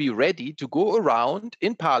and to be ready to go around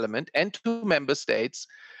in Parliament and to member states,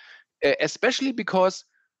 especially because,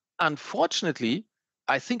 unfortunately,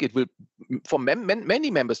 I think it will, for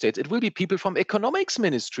many member states, it will be people from economics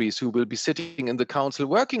ministries who will be sitting in the council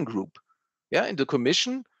working group. Yeah, in the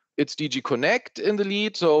Commission, it's DG Connect in the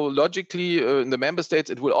lead. So logically, in the member states,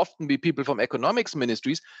 it will often be people from economics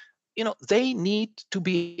ministries. You know, they need to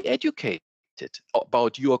be educated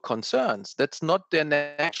about your concerns. That's not their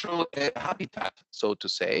natural habitat, so to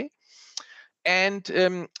say. And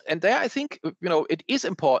there, I think, you know, it is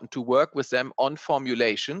important to work with them on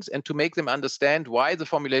formulations and to make them understand why the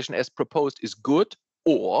formulation as proposed is good,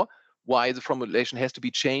 or why the formulation has to be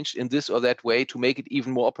changed in this or that way to make it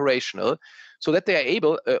even more operational, so that they are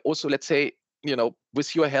able also, let's say, you know,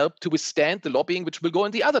 with your help, to withstand the lobbying which will go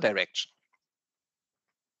in the other direction.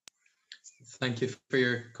 Thank you for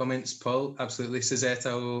your comments, Paul. Absolutely. Suzette,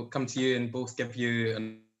 I will come to you and both give you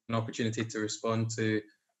an opportunity to respond to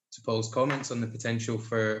Paul's comments on the potential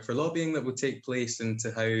for lobbying that would take place, and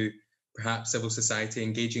to how perhaps civil society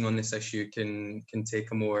engaging on this issue can take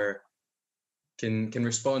a more can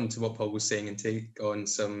respond to what Paul was saying and take on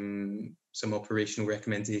some operational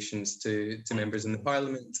recommendations to members in the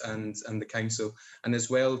Parliament and the Council, and as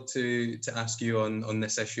well to ask you on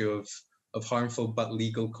this issue of harmful but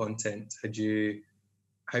legal content.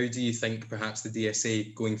 How do you think perhaps the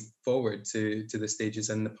DSA going forward to the stages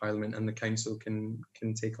in the Parliament and the Council can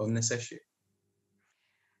take on this issue?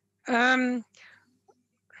 You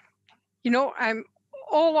know, I'm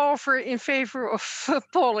all over in favor of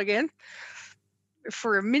Paul again.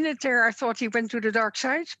 For a minute there, I thought he went to the dark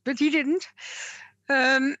side, but he didn't.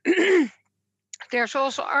 There's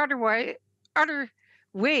also other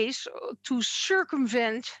ways to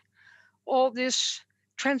circumvent all this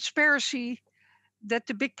transparency that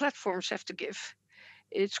the big platforms have to give.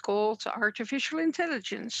 It's called artificial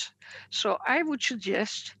intelligence. So I would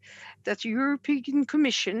suggest that the European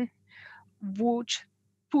Commission would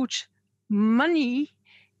put money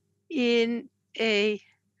in a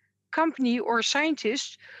company or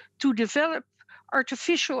scientist to develop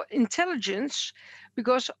artificial intelligence,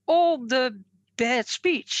 because all the bad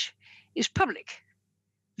speech is public,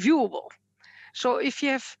 viewable. So if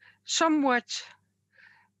you have somewhat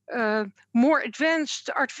more advanced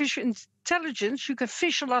artificial intelligence, you can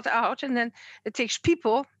fish a lot out, and then it takes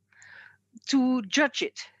people to judge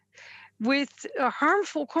it. With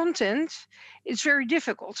harmful content, it's very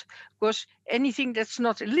difficult, because anything that's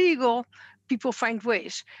not illegal, people find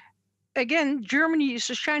ways. Again, Germany is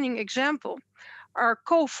a shining example. Our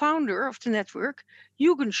co-founder of the network,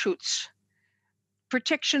 Jugendschutz,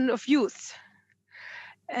 protection of youth.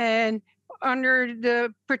 And under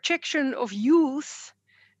the protection of youth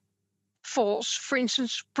falls, for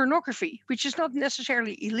instance, pornography, which is not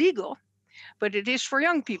necessarily illegal, but it is for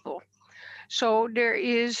young people. So there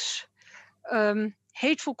is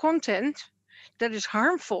hateful content that is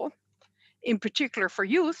harmful, in particular for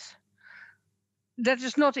youth, that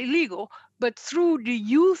is not illegal, but through the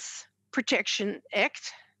Youth Protection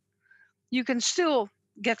Act, you can still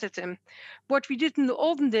get at them. What we did in the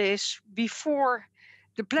olden days, before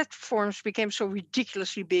the platforms became so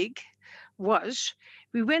ridiculously big, was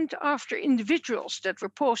we went after individuals that were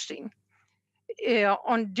posting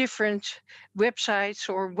on different websites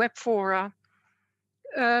or web fora.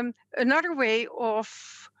 Another way of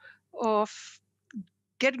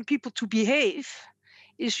getting people to behave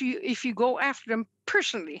is if you go after them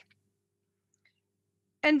personally,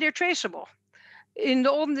 and they're traceable. In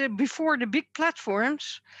the olden, before the big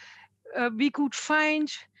platforms, we could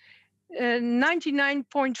find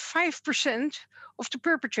 99.5% of the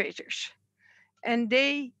perpetrators, and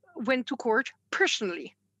they went to court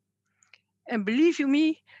personally. And believe you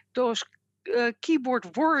me, those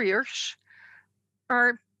keyboard warriors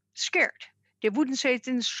are scared. They wouldn't say it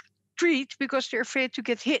in the street because they're afraid to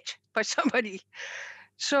get hit by somebody.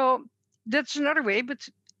 So that's another way, but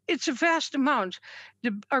it's a vast amount.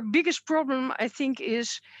 Our biggest problem, I think,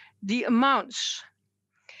 is the amounts.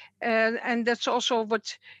 And that's also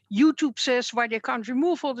what YouTube says, why they can't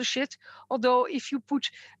remove all the shit. Although if you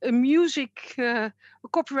put a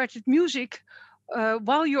copyrighted music,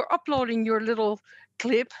 while you're uploading your little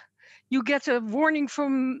clip, you get a warning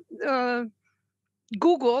from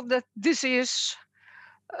Google that this is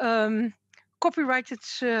copyrighted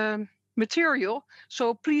material,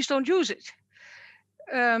 so please don't use it.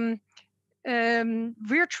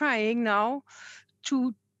 We're trying now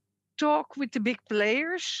to talk with the big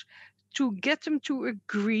players to get them to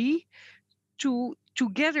agree to,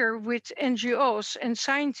 together with NGOs and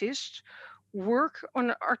scientists, work on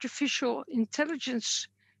an artificial intelligence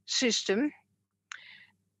system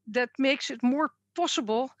that makes it more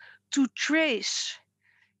possible to trace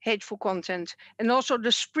hateful content and also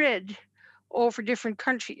the spread over different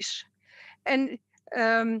countries. And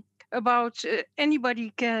about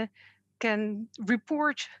anybody can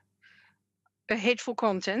report a hateful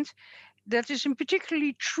content. That is in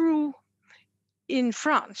particularly true in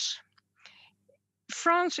France.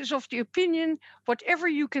 France is of the opinion, whatever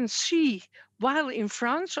you can see while in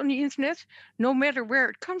France on the internet, no matter where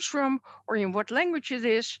it comes from or in what language it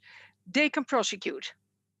is, they can prosecute.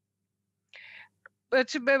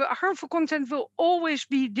 But harmful content will always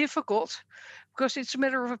be difficult because it's a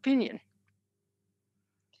matter of opinion.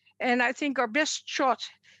 And I think our best shot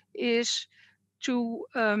is to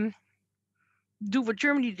do what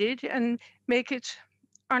Germany did and make it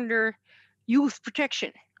under youth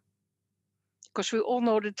protection. Because we all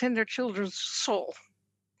know the tender children's soul,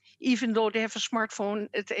 even though they have a smartphone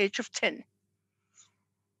at the age of 10.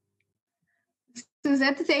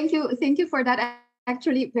 Suzette, thank you for that.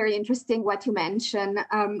 Actually, very interesting what you mentioned.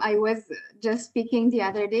 I was just speaking the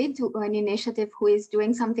other day to an initiative who is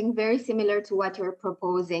doing something very similar to what you're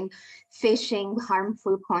proposing, phishing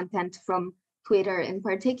harmful content from Twitter in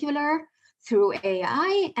particular through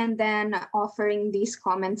AI, and then offering these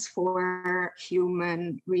comments for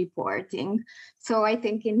human reporting. So I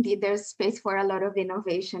think indeed there's space for a lot of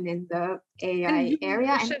innovation in the AI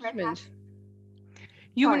area.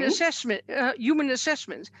 Human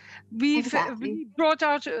assessment. We brought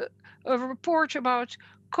out a report about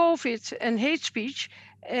COVID and hate speech,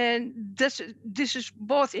 and this is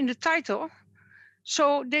both in the title.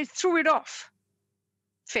 So they threw it off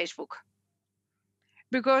Facebook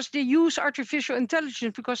because they use artificial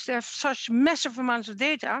intelligence because they have such massive amounts of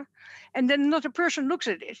data, and then not a person looks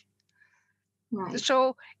at it. Right.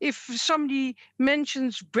 So if somebody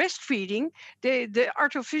mentions breastfeeding, the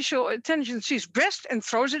artificial intelligence sees breast and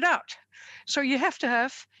throws it out. So you have to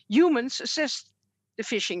have humans assess the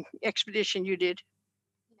fishing expedition you did.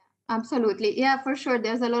 Absolutely. Yeah, for sure.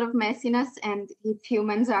 There's a lot of messiness, and if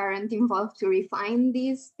humans aren't involved to refine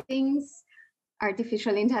these things,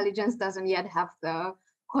 artificial intelligence doesn't yet have the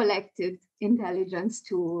collective intelligence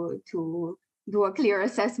to do a clear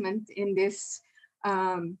assessment in this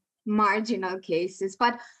marginal cases.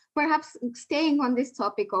 But perhaps staying on this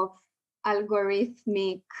topic of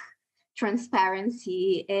algorithmic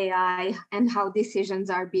transparency, AI, and how decisions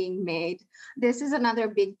are being made, this is another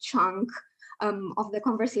big chunk of the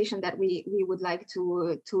conversation that we would like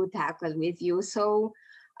to tackle with you. So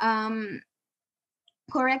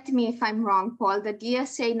correct me if I'm wrong, Paul, the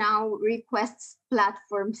DSA now requests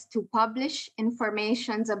platforms to publish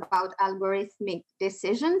information about algorithmic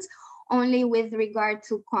decisions only with regard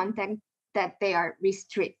to content that they are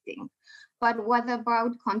restricting. But what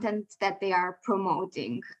about content that they are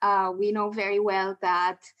promoting? We know very well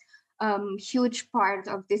that huge part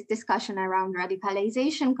of this discussion around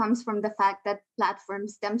radicalization comes from the fact that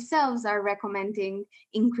platforms themselves are recommending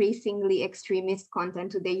increasingly extremist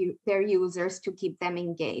content to their users to keep them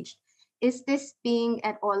engaged. Is this being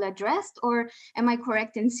at all addressed, or am I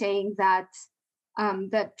correct in saying that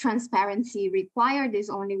the transparency required is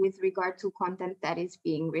only with regard to content that is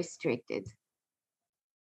being restricted?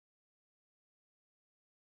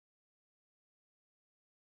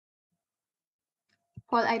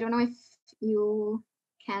 Paul, I don't know if you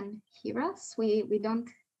can hear us. We don't,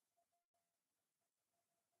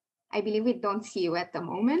 I believe we don't see you at the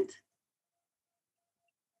moment.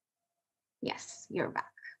 Yes, you're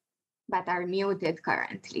back, but are muted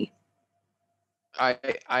currently.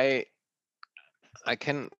 I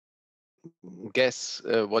can guess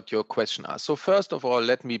what your question is. So first of all,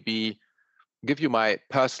 let me give you my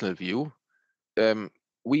personal view.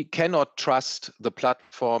 We cannot trust the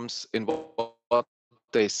platforms in what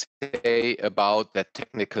they say about their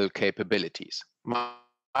technical capabilities. My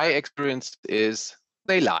experience is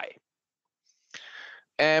they lie.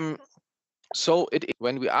 So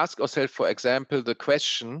when we ask ourselves, for example, the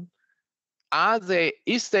question,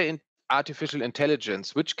 is there artificial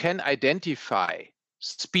intelligence which can identify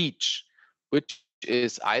speech which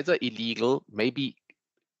is either illegal, maybe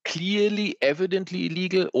clearly, evidently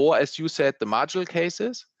illegal, or as you said, the marginal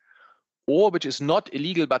cases, or which is not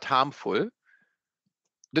illegal but harmful?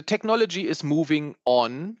 The technology is moving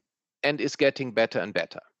on and is getting better and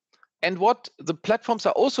better. And what the platforms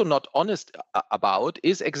are also not honest about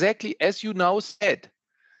is exactly as you now said,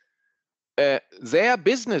 their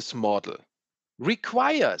business model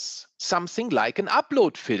requires something like an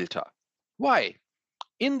upload filter. Why?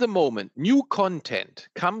 In the moment new content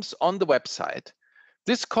comes on the website,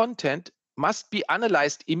 this content must be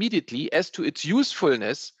analyzed immediately as to its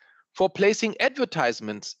usefulness for placing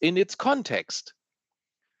advertisements in its context.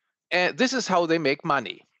 This is how they make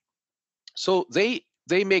money. So they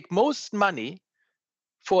make most money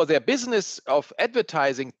for their business of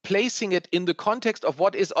advertising, placing it in the context of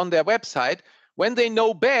what is on their website when they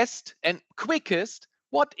know best and quickest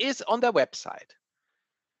what is on their website.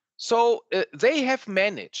 So they have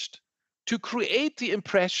managed to create the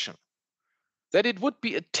impression that it would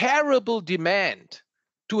be a terrible demand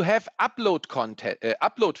to have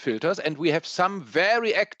upload filters, and we have some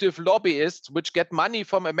very active lobbyists which get money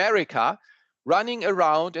from America running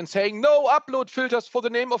around and saying, no upload filters for the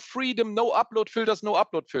name of freedom, no upload filters, no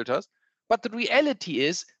upload filters. But the reality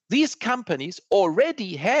is these companies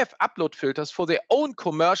already have upload filters for their own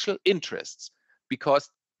commercial interests, because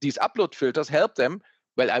these upload filters help them.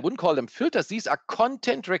 Well, I wouldn't call them filters. These are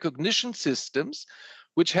content recognition systems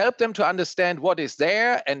which help them to understand what is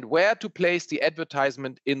there and where to place the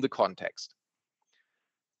advertisement in the context.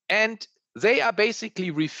 And they are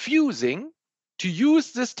basically refusing to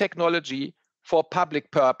use this technology for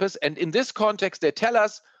public purpose. And in this context, they tell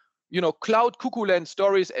us, cloud cuckoo land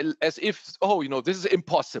stories as if, this is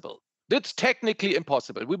impossible. It's technically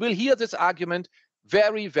impossible. We will hear this argument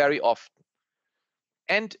very, very often.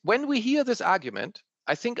 And when we hear this argument,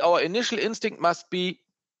 I think our initial instinct must be,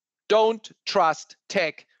 don't trust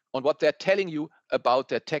tech on what they're telling you about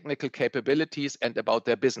their technical capabilities and about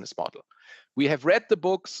their business model. We have read the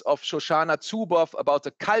books of Shoshana Zuboff about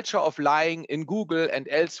the culture of lying in Google and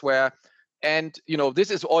elsewhere. And,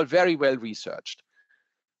 this is all very well researched.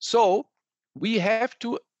 So we have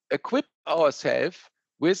to equip ourselves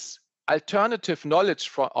with alternative knowledge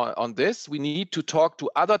on this. We need to talk to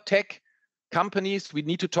other tech companies. We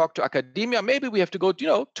need to talk to academia. Maybe we have to go,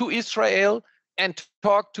 to Israel and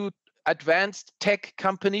talk to advanced tech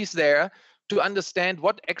companies there to understand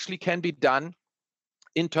what actually can be done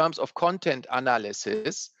in terms of content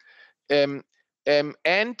analysis. And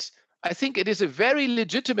I think it is a very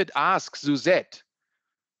legitimate ask, Suzette,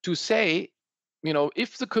 to say,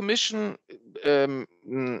 if the Commission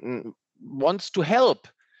wants to help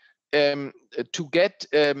to get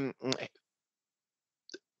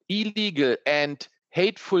illegal and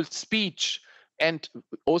hateful speech and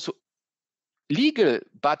also legal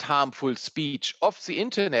but harmful speech off the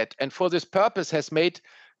internet, and for this purpose has made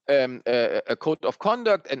a code of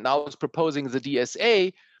conduct and now is proposing the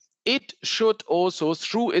DSA, it should also,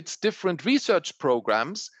 through its different research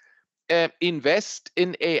programs, invest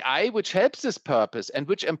in AI, which helps this purpose and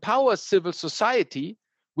which empowers civil society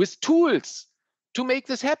with tools to make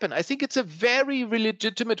this happen. I think it's a very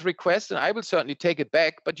legitimate request, and I will certainly take it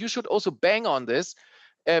back, but you should also bang on this.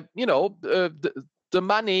 The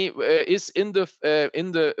money is in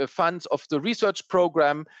the funds of the research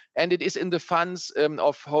program, and it is in the funds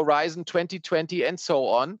of Horizon 2020 and so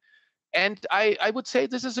on. And I would say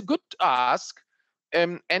this is a good ask.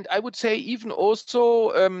 And I would say even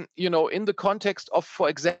also, in the context of, for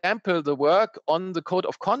example, the work on the code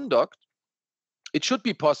of conduct, it should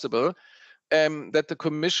be possible that the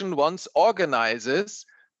Commission once organizes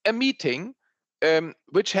a meeting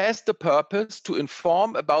which has the purpose to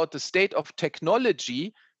inform about the state of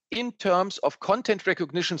technology in terms of content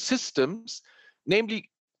recognition systems, namely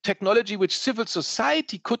technology which civil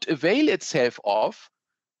society could avail itself of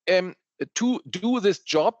to do this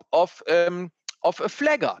job of a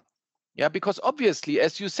flagger. Yeah, because obviously,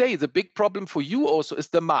 as you say, the big problem for you also is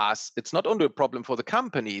the mass. It's not only a problem for the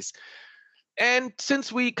companies. And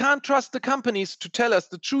since we can't trust the companies to tell us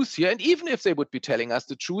the truth here, and even if they would be telling us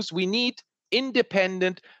the truth, we need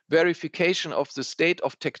independent verification of the state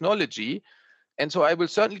of technology. And so I will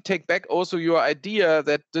certainly take back also your idea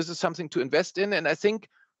that this is something to invest in. And I think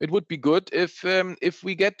it would be good if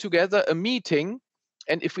we get together a meeting,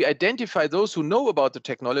 and if we identify those who know about the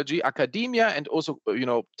technology, academia, and also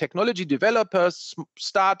technology developers,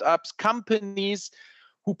 startups, companies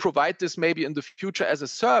who provide this maybe in the future as a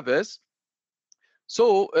service,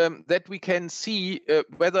 so that we can see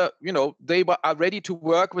whether they are ready to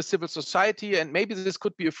work with civil society, and maybe this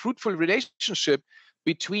could be a fruitful relationship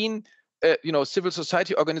between civil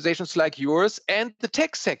society organizations like yours and the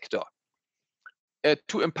tech sector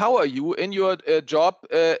to empower you in your job.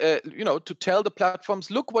 To tell the platforms,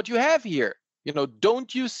 look what you have here.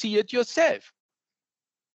 Don't you see it yourself?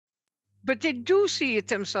 But they do see it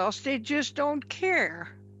themselves. They just don't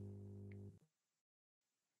care.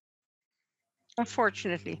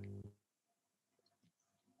 Unfortunately.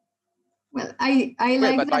 Well, I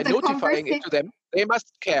like but by that notifying it to them, they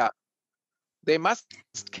must care. They must.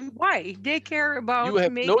 Why? They care about you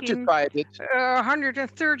have making notified it.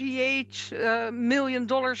 $138 million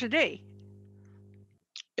a day.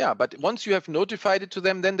 Yeah, but once you have notified it to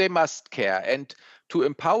them, then they must care. And to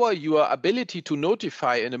empower your ability to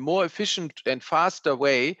notify in a more efficient and faster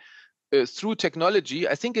way through technology,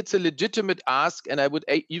 I think it's a legitimate ask. And I would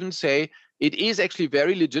even say it is actually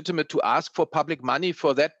very legitimate to ask for public money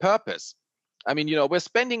for that purpose. I mean, we're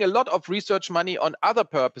spending a lot of research money on other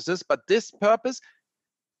purposes, but this purpose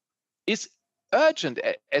is urgent.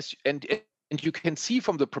 And And you can see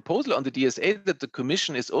from the proposal on the DSA that the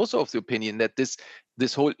Commission is also of the opinion that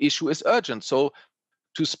this whole issue is urgent. So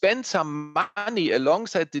to spend some money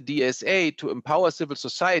alongside the DSA to empower civil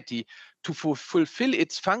society to fulfill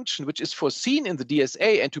its function, which is foreseen in the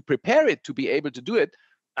DSA, and to prepare it to be able to do it,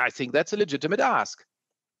 I think that's a legitimate ask.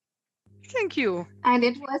 Thank you. And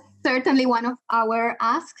it was certainly one of our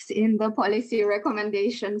asks in the policy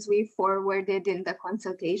recommendations we forwarded in the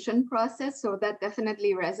consultation process. So that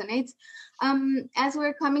definitely resonates. As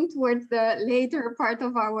we're coming towards the later part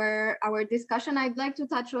of our discussion, I'd like to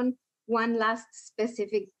touch on one last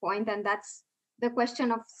specific point, and that's the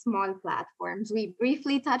question of small platforms. We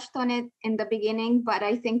briefly touched on it in the beginning, but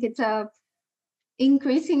I think it's a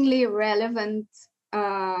increasingly relevant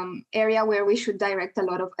area where we should direct a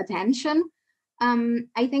lot of attention.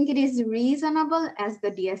 I think it is reasonable, as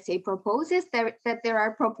the DSA proposes, that there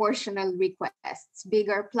are proportional requests.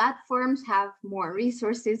 Bigger platforms have more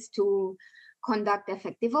resources to conduct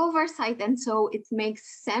effective oversight, and so it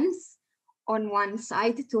makes sense on one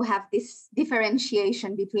side to have this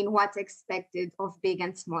differentiation between what's expected of big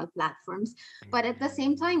and small platforms. But at the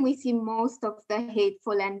same time, we see most of the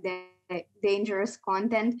hateful and dangerous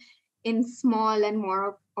content in small and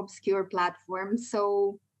more obscure platforms.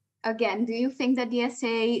 So again, do you think the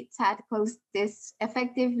DSA tackles this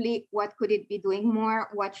effectively? What could it be doing more?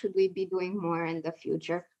 What should we be doing more in the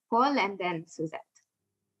future? Paul, and then Suzette.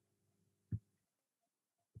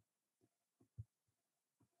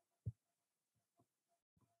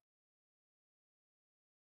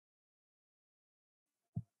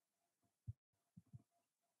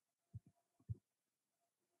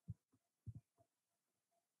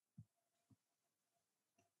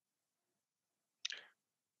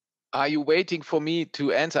 Are you waiting for me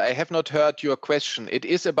to answer? I have not heard your question. It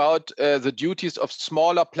is about the duties of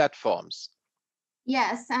smaller platforms.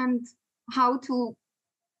 Yes, and how to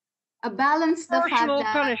balance the fact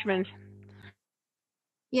that punishment.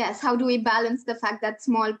 Yes, how do we balance the fact that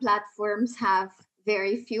small platforms have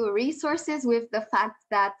very few resources with the fact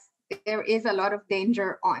that there is a lot of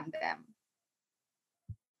danger on them?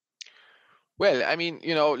 Well, I mean,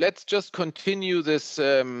 you know, let's just continue this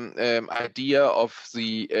idea of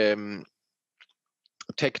the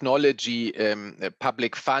technology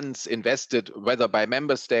public funds invested, whether by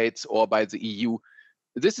member states or by the EU.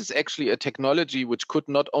 This is actually a technology which could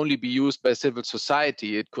not only be used by civil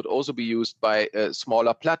society, it could also be used by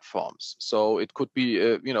smaller platforms. So it could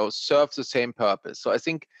be, you know, serve the same purpose. So I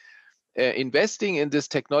think investing in this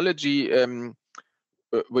technology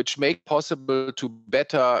which make possible to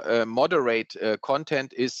better moderate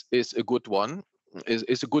content is a good one,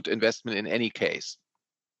 is a good investment in any case.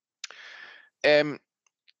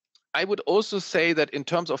 I would also say that in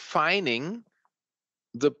terms of fining,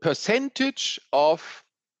 the percentage of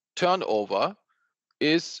turnover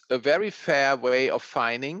is a very fair way of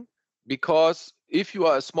fining, because if you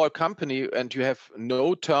are a small company and you have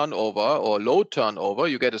no turnover or low turnover,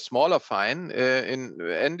 you get a smaller fine.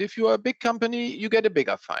 And if you are a big company, you get a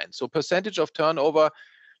bigger fine. So percentage of turnover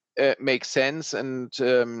makes sense. And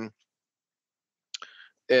so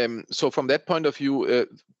from that point of view,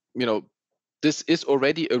 you know, this is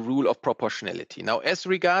already a rule of proportionality. Now, as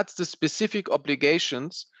regards the specific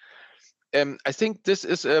obligations, I think this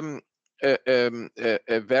is a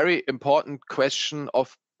very important question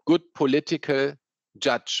of good political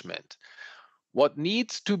judgment. What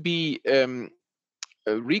needs to be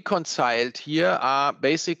reconciled here are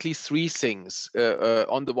basically three things.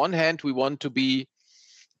 On the one hand, we want to be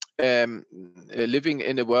living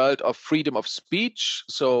in a world of freedom of speech.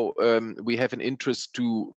 So we have an interest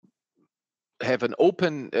to have an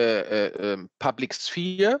open public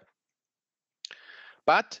sphere,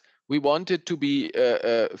 but we want it to be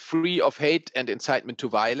free of hate and incitement to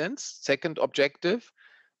violence, second objective.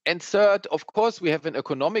 And third, of course, we have an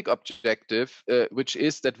economic objective, which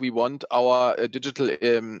is that we want our digital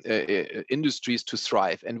industries to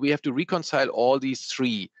thrive. And we have to reconcile all these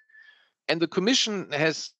three. And the Commission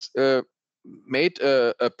has made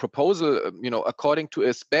a proposal, you know, according to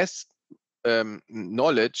its best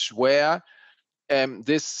knowledge, where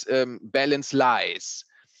this balance lies.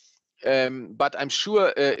 But I'm sure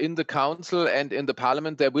in the Council and in the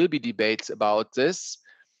Parliament, there will be debates about this.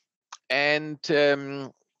 And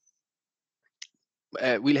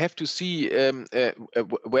we'll have to see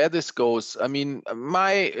where this goes. I mean,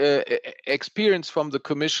 my experience from the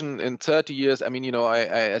Commission in 30 years, I mean, you know,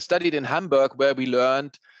 I studied in Hamburg, where we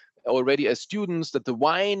learned already as students that the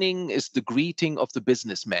whining is the greeting of the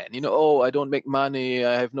businessman. You know, oh, I don't make money,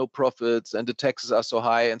 I have no profits, and the taxes are so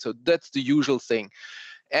high. And so that's the usual thing.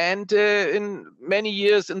 And in many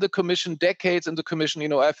years in the Commission, decades in the Commission, you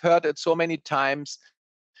know, I've heard it so many times,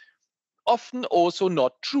 often also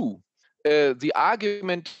not true. The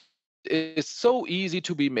argument is so easy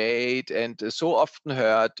to be made and so often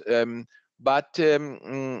heard, but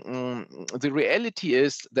the reality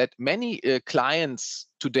is that many clients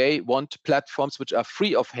today want platforms which are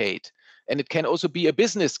free of hate. And it can also be a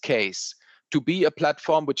business case to be a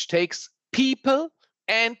platform which takes people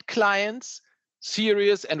and clients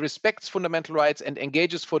serious and respects fundamental rights and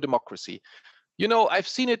engages for democracy. You know, I've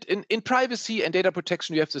seen it in privacy and data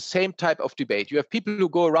protection. You have the same type of debate. You have people who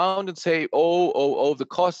go around and say, oh, the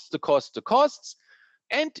costs.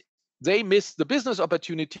 And they miss the business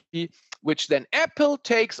opportunity, which then Apple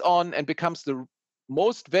takes on and becomes the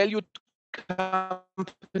most valued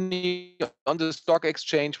company on the stock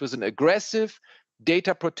exchange with an aggressive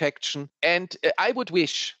data protection. And I would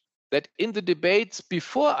wish that in the debates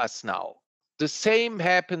before us now, the same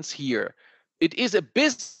happens here. It is a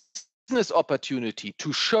business opportunity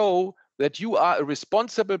to show that you are a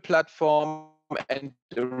responsible platform and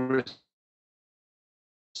a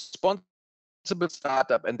responsible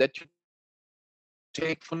startup, and that you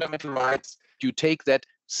take fundamental rights, you take that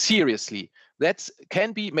seriously. That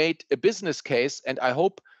can be made a business case, and I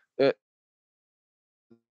hope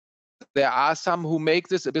there are some who make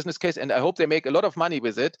this a business case, and I hope they make a lot of money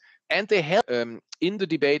with it, and they help in the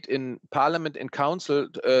debate in Parliament and Council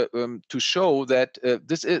to show that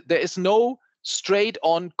there is no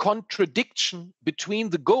straight-on contradiction between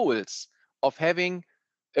the goals of having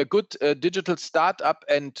a good digital startup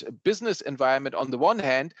and business environment on the one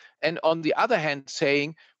hand, and on the other hand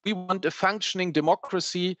saying we want a functioning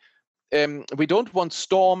democracy. We don't want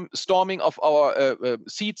storming of our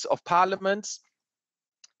seats of parliaments.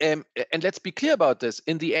 And let's be clear about this.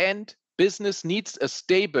 In the end, business needs a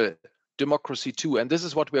stable democracy too, and this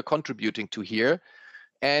is what we're contributing to here.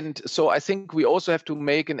 And so I think we also have to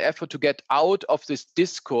make an effort to get out of this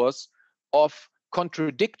discourse of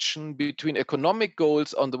contradiction between economic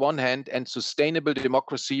goals on the one hand and sustainable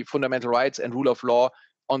democracy, fundamental rights, and rule of law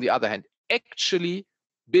on the other hand. Actually,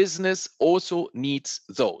 business also needs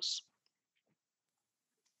those.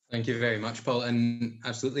 Thank you very much, Paul. And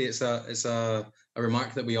absolutely, it's a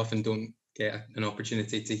remark that we often don't get an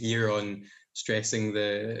opportunity to hear on stressing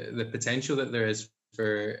the potential that there is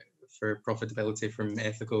for profitability from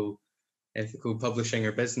ethical publishing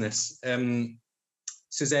or business.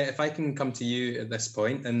 Suzette, if I can come to you at this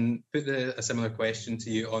point and put a similar question to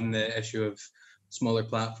you on the issue of smaller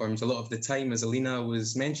platforms. A lot of the time, as Alina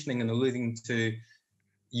was mentioning and alluding to,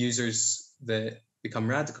 users that become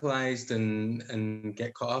radicalized and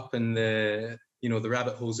get caught up in the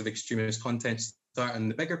rabbit holes of extremist content, start on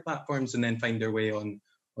the bigger platforms and then find their way on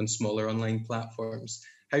smaller online platforms.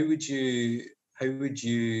 How would you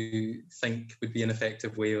think would be an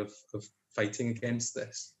effective way of fighting against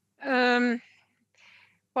this?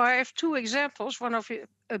 Well, I have two examples. One of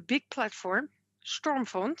a big platform,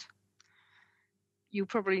 Stormfront. You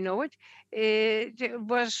probably know it. It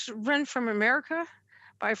was run from America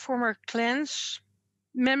by a former Klans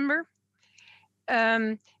member.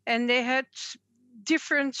 And they had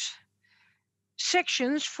different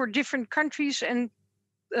sections for different countries and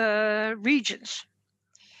regions.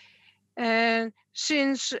 And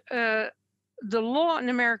since the law in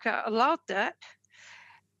America allowed that,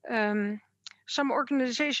 some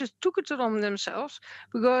organizations took it on themselves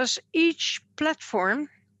because each platform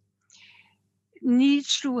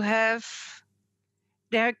needs to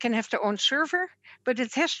they can have their own server, but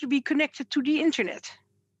it has to be connected to the internet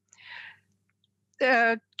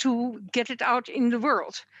to get it out in the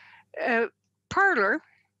world. Parler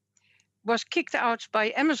was kicked out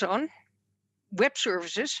by Amazon Web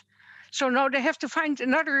Services, so now they have to find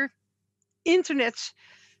another internet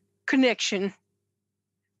connection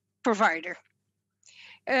provider.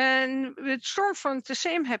 And with Stormfront, the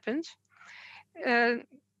same happened.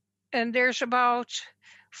 And there's about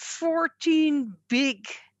 14 big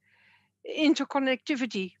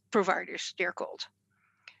interconnectivity providers, they're called,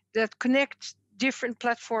 that connect different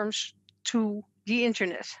platforms to the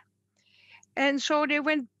internet. And so they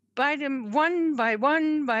went by them one by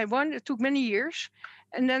one by one. It took many years.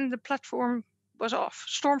 And then the platform was off.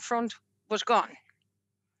 Stormfront was gone.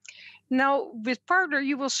 Now, with Parler,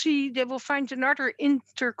 you will see they will find another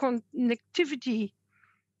interconnectivity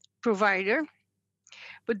provider,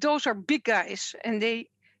 but those are big guys, and they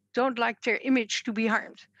don't like their image to be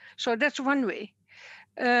harmed. So that's one way.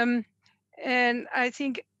 And I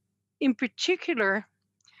think, in particular,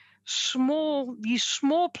 these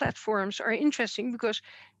small platforms are interesting because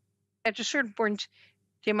at a certain point,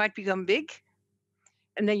 they might become big,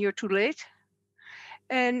 and then you're too late.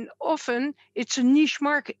 And often it's a niche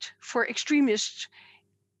market for extremists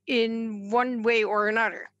in one way or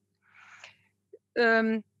another.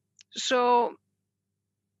 So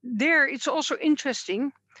there it's also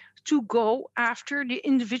interesting to go after the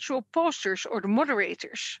individual posters or the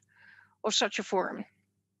moderators of such a forum.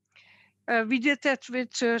 We did that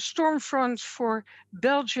with Stormfront for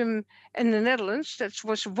Belgium and the Netherlands. That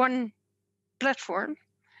was one platform.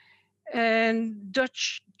 And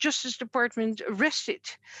Dutch Justice Department arrested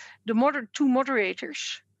the two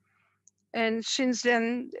moderators. And since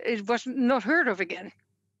then, it was not heard of again.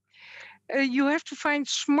 You have to find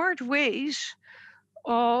smart ways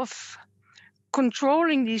of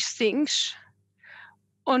controlling these things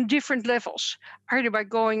on different levels, either by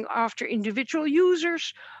going after individual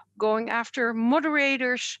users, going after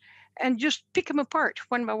moderators, and just pick them apart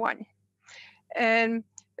one by one. And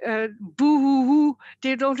boo-hoo-hoo,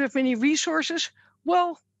 they don't have many resources.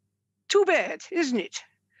 Well, too bad, isn't it?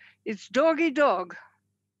 It's dog-eat-dog.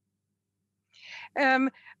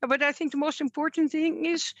 But I think the most important thing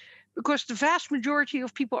is, because the vast majority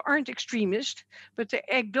of people aren't extremists, but they're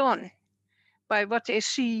egged on by what they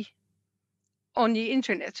see on the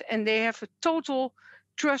internet, and they have a total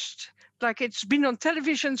trust, like it's been on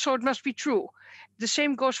television, so it must be true. The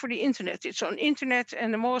same goes for the internet. It's on internet,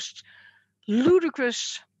 and the most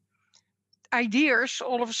ludicrous ideas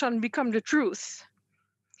all of a sudden become the truth.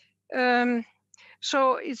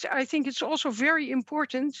 So I think it's also very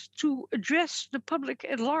important to address the public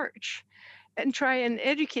at large and try and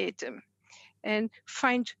educate them and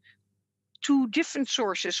find two different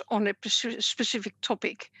sources on a specific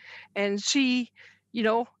topic and see,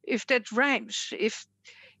 if that rhymes,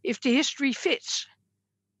 if the history fits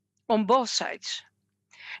on both sides.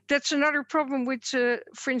 That's another problem with,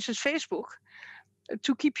 for instance, Facebook.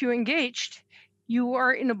 To keep you engaged, you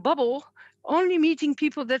are in a bubble, only meeting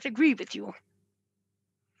people that agree with you.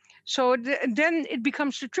 So then it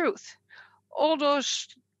becomes the truth. All those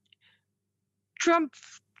Trump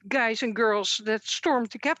guys and girls that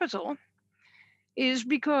stormed the Capitol is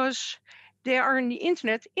because they are on the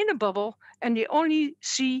internet in a bubble and they only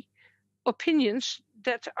see opinions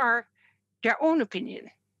that are their own opinion.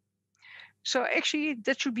 So actually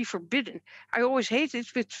that should be forbidden. I always hate it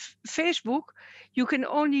with Facebook. You can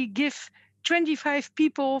only give 25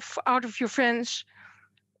 people out of your friends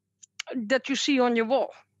that you see on your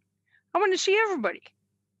wall. I want to see everybody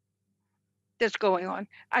that's going on.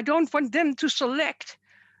 I don't want them to select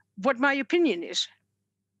what my opinion is,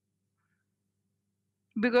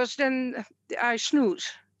 because then I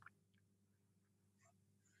snooze.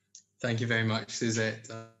 Thank you very much, Suzette.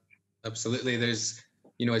 Absolutely. There's,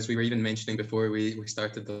 as we were even mentioning before we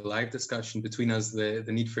started the live discussion between us, the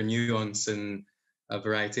need for nuance and a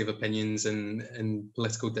variety of opinions and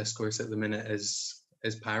political discourse at the minute is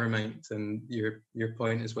paramount, and your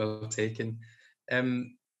point is well taken.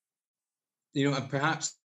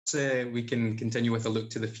 Perhaps we can continue with a look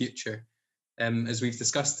to the future. As we've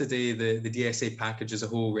discussed today, the DSA package as a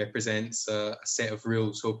whole represents a set of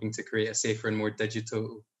rules hoping to create a safer and more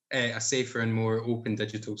open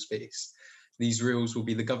digital space. These rules will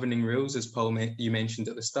be the governing rules, as Paul, you mentioned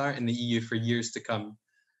at the start, in the EU for years to come.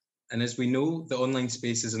 And as we know, the online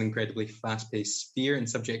space is an incredibly fast-paced sphere and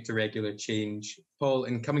subject to regular change. Paul,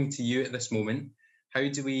 in coming to you at this moment, how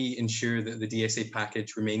do we ensure that the DSA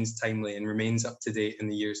package remains timely and remains up to date in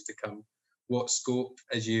the years to come? What scope,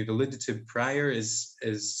 as you've alluded to prior, is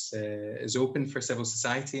open for civil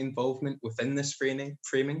society involvement within this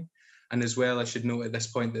framing? And as well, I should note at this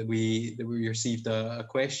point that we received a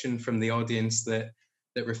question from the audience that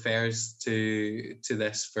refers to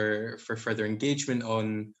this for further engagement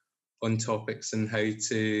on topics and how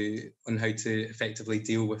to effectively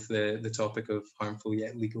deal with the topic of harmful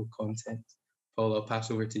yet legal content. Paul, I'll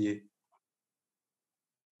pass over to you.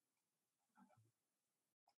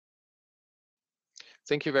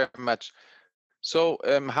 Thank you very much. So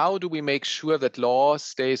how do we make sure that law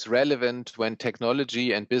stays relevant when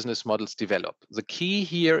technology and business models develop? The key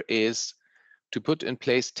here is to put in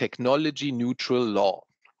place technology neutral law,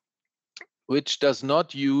 which does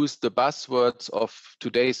not use the buzzwords of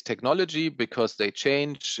today's technology because they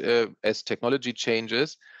change as technology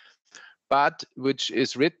changes, but which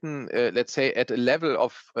is written, let's say, at a level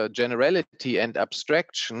of generality and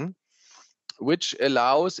abstraction, which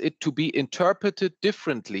allows it to be interpreted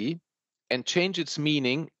differently and change its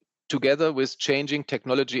meaning together with changing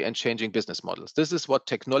technology and changing business models. This is what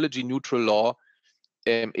technology neutral law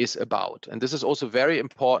is about. And this is also very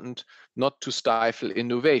important not to stifle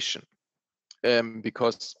innovation,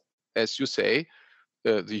 because, as you say,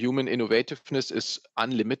 the human innovativeness is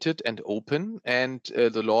unlimited and open, and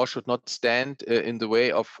the law should not stand in the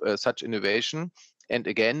way of such innovation. And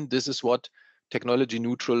again, this is what technology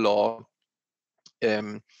neutral law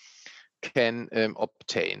can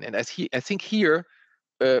obtain. And I think here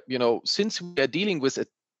since we are dealing with a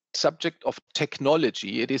subject of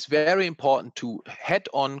technology, it is very important to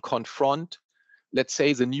head-on confront, let's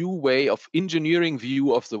say, the new way of engineering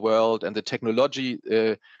view of the world and the technology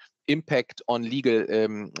impact on legal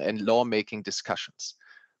and lawmaking discussions.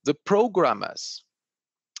 The programmers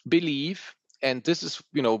believe, and this is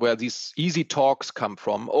where these easy talks come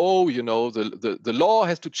from, the law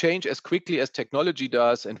has to change as quickly as technology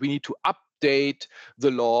does, and we need to update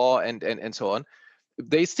the law and so on.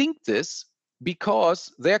 They think this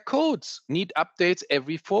because their codes need updates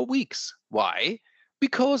every 4 weeks. Why?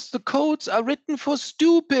 Because the codes are written for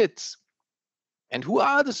stupids. And who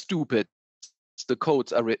are the stupids the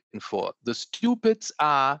codes are written for? The stupids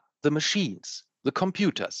are the machines, the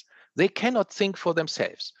computers. They cannot think for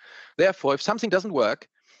themselves. Therefore, if something doesn't work,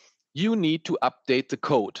 you need to update the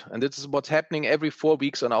code. And this is what's happening every 4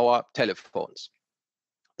 weeks on our telephones.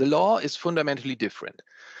 The law is fundamentally different.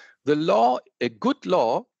 The law, a good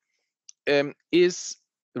law, is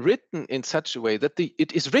written in such a way that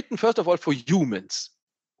it is written, first of all, for humans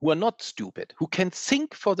who are not stupid, who can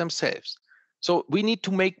think for themselves. So we need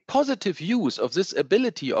to make positive use of this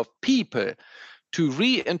ability of people to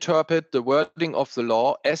reinterpret the wording of the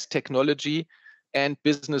law as technology and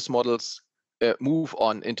business models move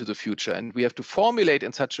on into the future. And we have to formulate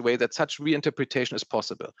in such a way that such reinterpretation is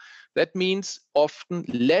possible. That means often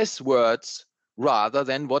less words rather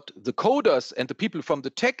than what the coders and the people from the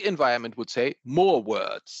tech environment would say, more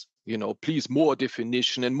words, please, more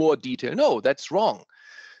definition and more detail. No, that's wrong.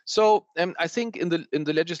 So I think in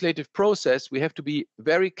the legislative process, we have to be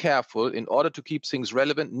very careful in order to keep things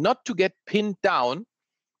relevant, not to get pinned down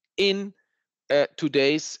in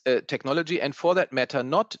today's technology, and for that matter,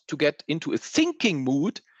 not to get into a thinking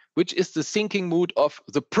mood, which is the thinking mood of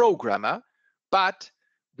the programmer, but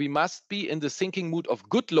we must be in the thinking mood of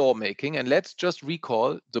good lawmaking. And let's just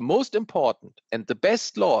recall the most important and the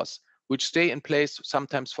best laws, which stay in place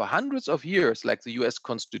sometimes for hundreds of years, like the US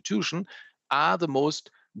Constitution, are the most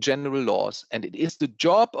general laws. And it is the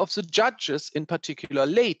job of the judges in particular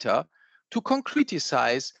later to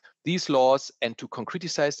concretize these laws and to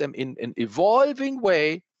concretize them in an evolving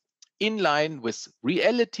way in line with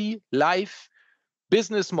reality, life,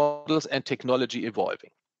 business models, and technology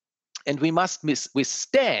evolving. And we must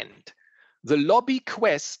withstand the lobby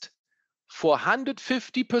quest for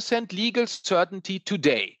 150% legal certainty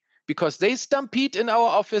today, because they stampede in our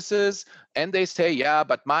offices and they say, yeah,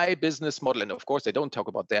 but my business model, and of course they don't talk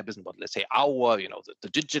about their business model, they say the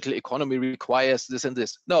digital economy requires this and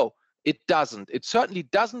this. No, it doesn't. It certainly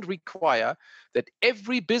doesn't require that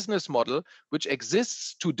every business model which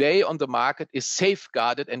exists today on the market is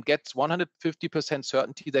safeguarded and gets 150%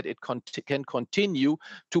 certainty that it can continue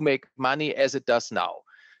to make money as it does now.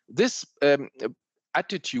 This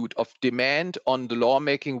attitude of demand on the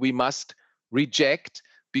lawmaking we must reject,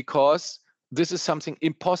 because this is something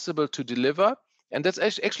impossible to deliver. And that's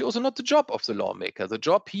actually also not the job of the lawmaker. The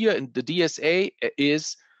job here in the DSA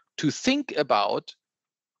is to think about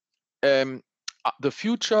the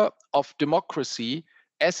future of democracy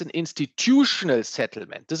as an institutional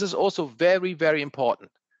settlement. This is also very, very important.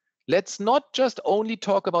 Let's not just only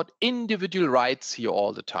talk about individual rights here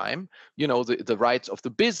all the time, the rights of the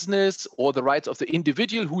business or the rights of the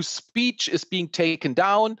individual whose speech is being taken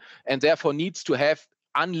down and therefore needs to have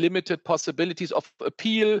unlimited possibilities of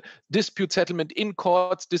appeal, dispute settlement in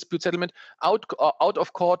courts, dispute settlement out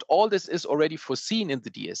of court. All this is already foreseen in the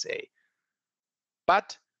DSA.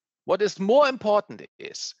 But what is more important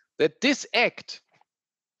is that this act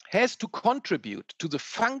has to contribute to the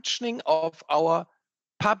functioning of our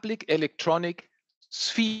public electronic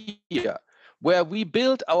sphere, where we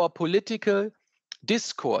build our political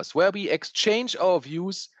discourse, where we exchange our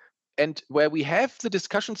views, and where we have the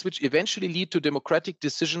discussions which eventually lead to democratic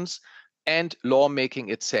decisions and lawmaking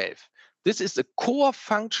itself. This is the core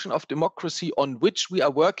function of democracy on which we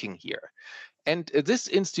are working here. And this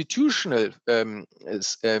institutional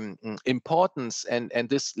importance and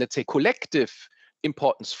this, let's say, collective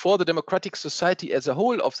importance for the democratic society as a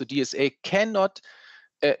whole of the DSA cannot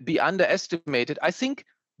be underestimated. I think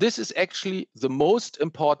this is actually the most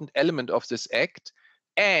important element of this act,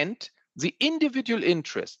 and the individual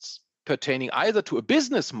interests pertaining either to a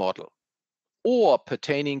business model or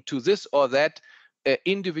pertaining to this or that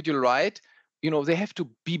individual right, they have to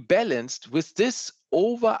be balanced with this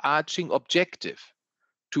overarching objective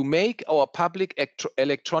to make our public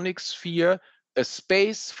electronic sphere a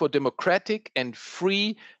space for democratic and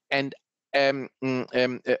free and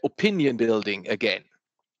opinion building again.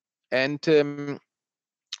 And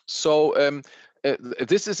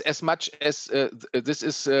this is as much as this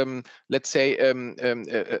is, let's say,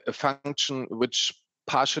 a function which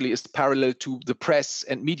partially is parallel to the press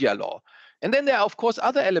and media law. And then there are, of course,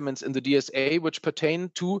 other elements in the DSA which pertain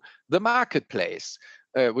to the marketplace,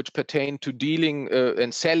 which pertain to dealing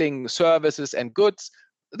and selling services and goods.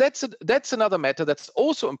 That's another matter that's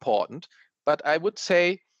also important. But I would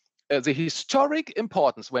say the historic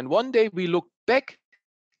importance, when one day we look back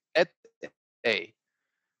at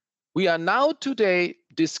we are now today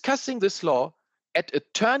discussing this law at a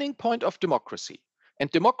turning point of democracy. And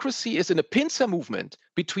democracy is in a pincer movement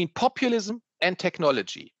between populism and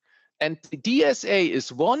technology. And the DSA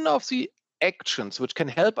is one of the actions which can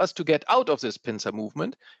help us to get out of this pincer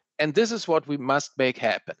movement. And this is what we must make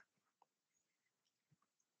happen.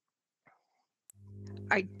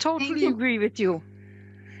 I totally agree with you.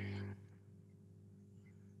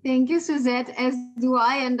 Thank you, Suzette, as do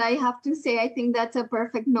I. And I have to say, I think that's a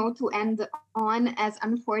perfect note to end on, as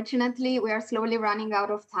unfortunately, we are slowly running out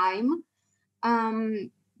of time.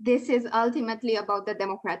 This is ultimately about the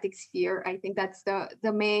democratic sphere. I think that's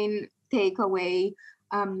the main takeaway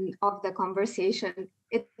of the conversation.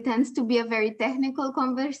 It tends to be a very technical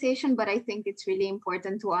conversation, but I think it's really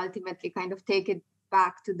important to ultimately kind of take it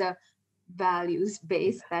back to the values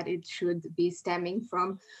base that it should be stemming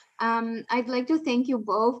from. I'd like to thank you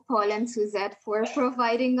both, Paul and Suzette, for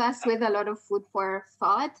providing us with a lot of food for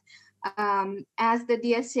thought. As the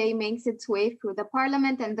DSA makes its way through the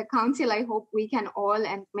Parliament and the Council, I hope we can all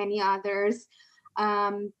and many others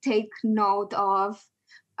take note of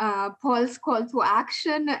Paul's call to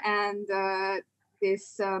action and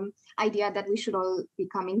this idea that we should all be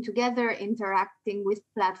coming together, interacting with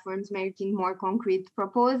platforms, making more concrete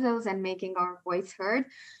proposals and making our voice heard.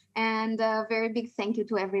 And a very big thank you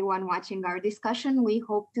to everyone watching our discussion. We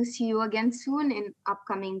hope to see you again soon in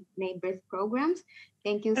upcoming Nemitz programs.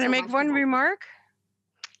 Thank you so much. Can I make one remark?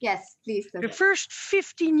 Yes, please. The first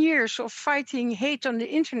 15 years of fighting hate on the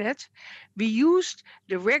internet, we used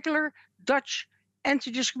the regular Dutch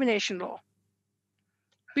anti-discrimination law,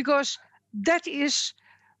 because that is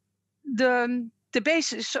the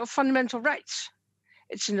basis of fundamental rights.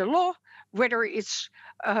 It's in the law, whether it's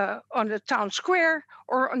on the town square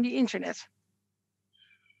or on the internet.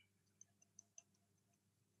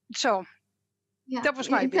 So yeah, that was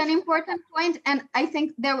my It's bit. an important point, and I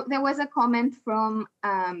think there was a comment from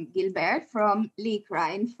Gilbert from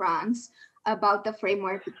LICRA in France about the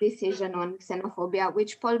framework decision on xenophobia,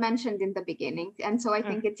 which Paul mentioned in the beginning. And so I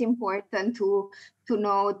think it's important to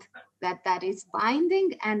note that that is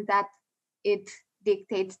binding and that it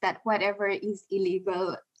dictates that whatever is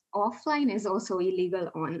illegal offline is also illegal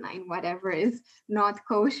online. Whatever is not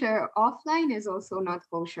kosher offline is also not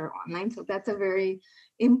kosher online. So that's a very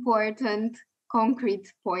important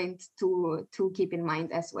concrete point to keep in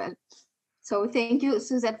mind as well. So thank you,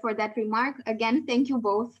 Suzette, for that remark. Again, thank you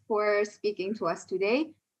both for speaking to us today.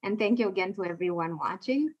 And thank you again to everyone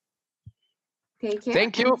watching. Take care.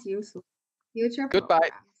 Thank you. See you soon. Future Goodbye.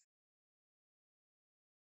 program.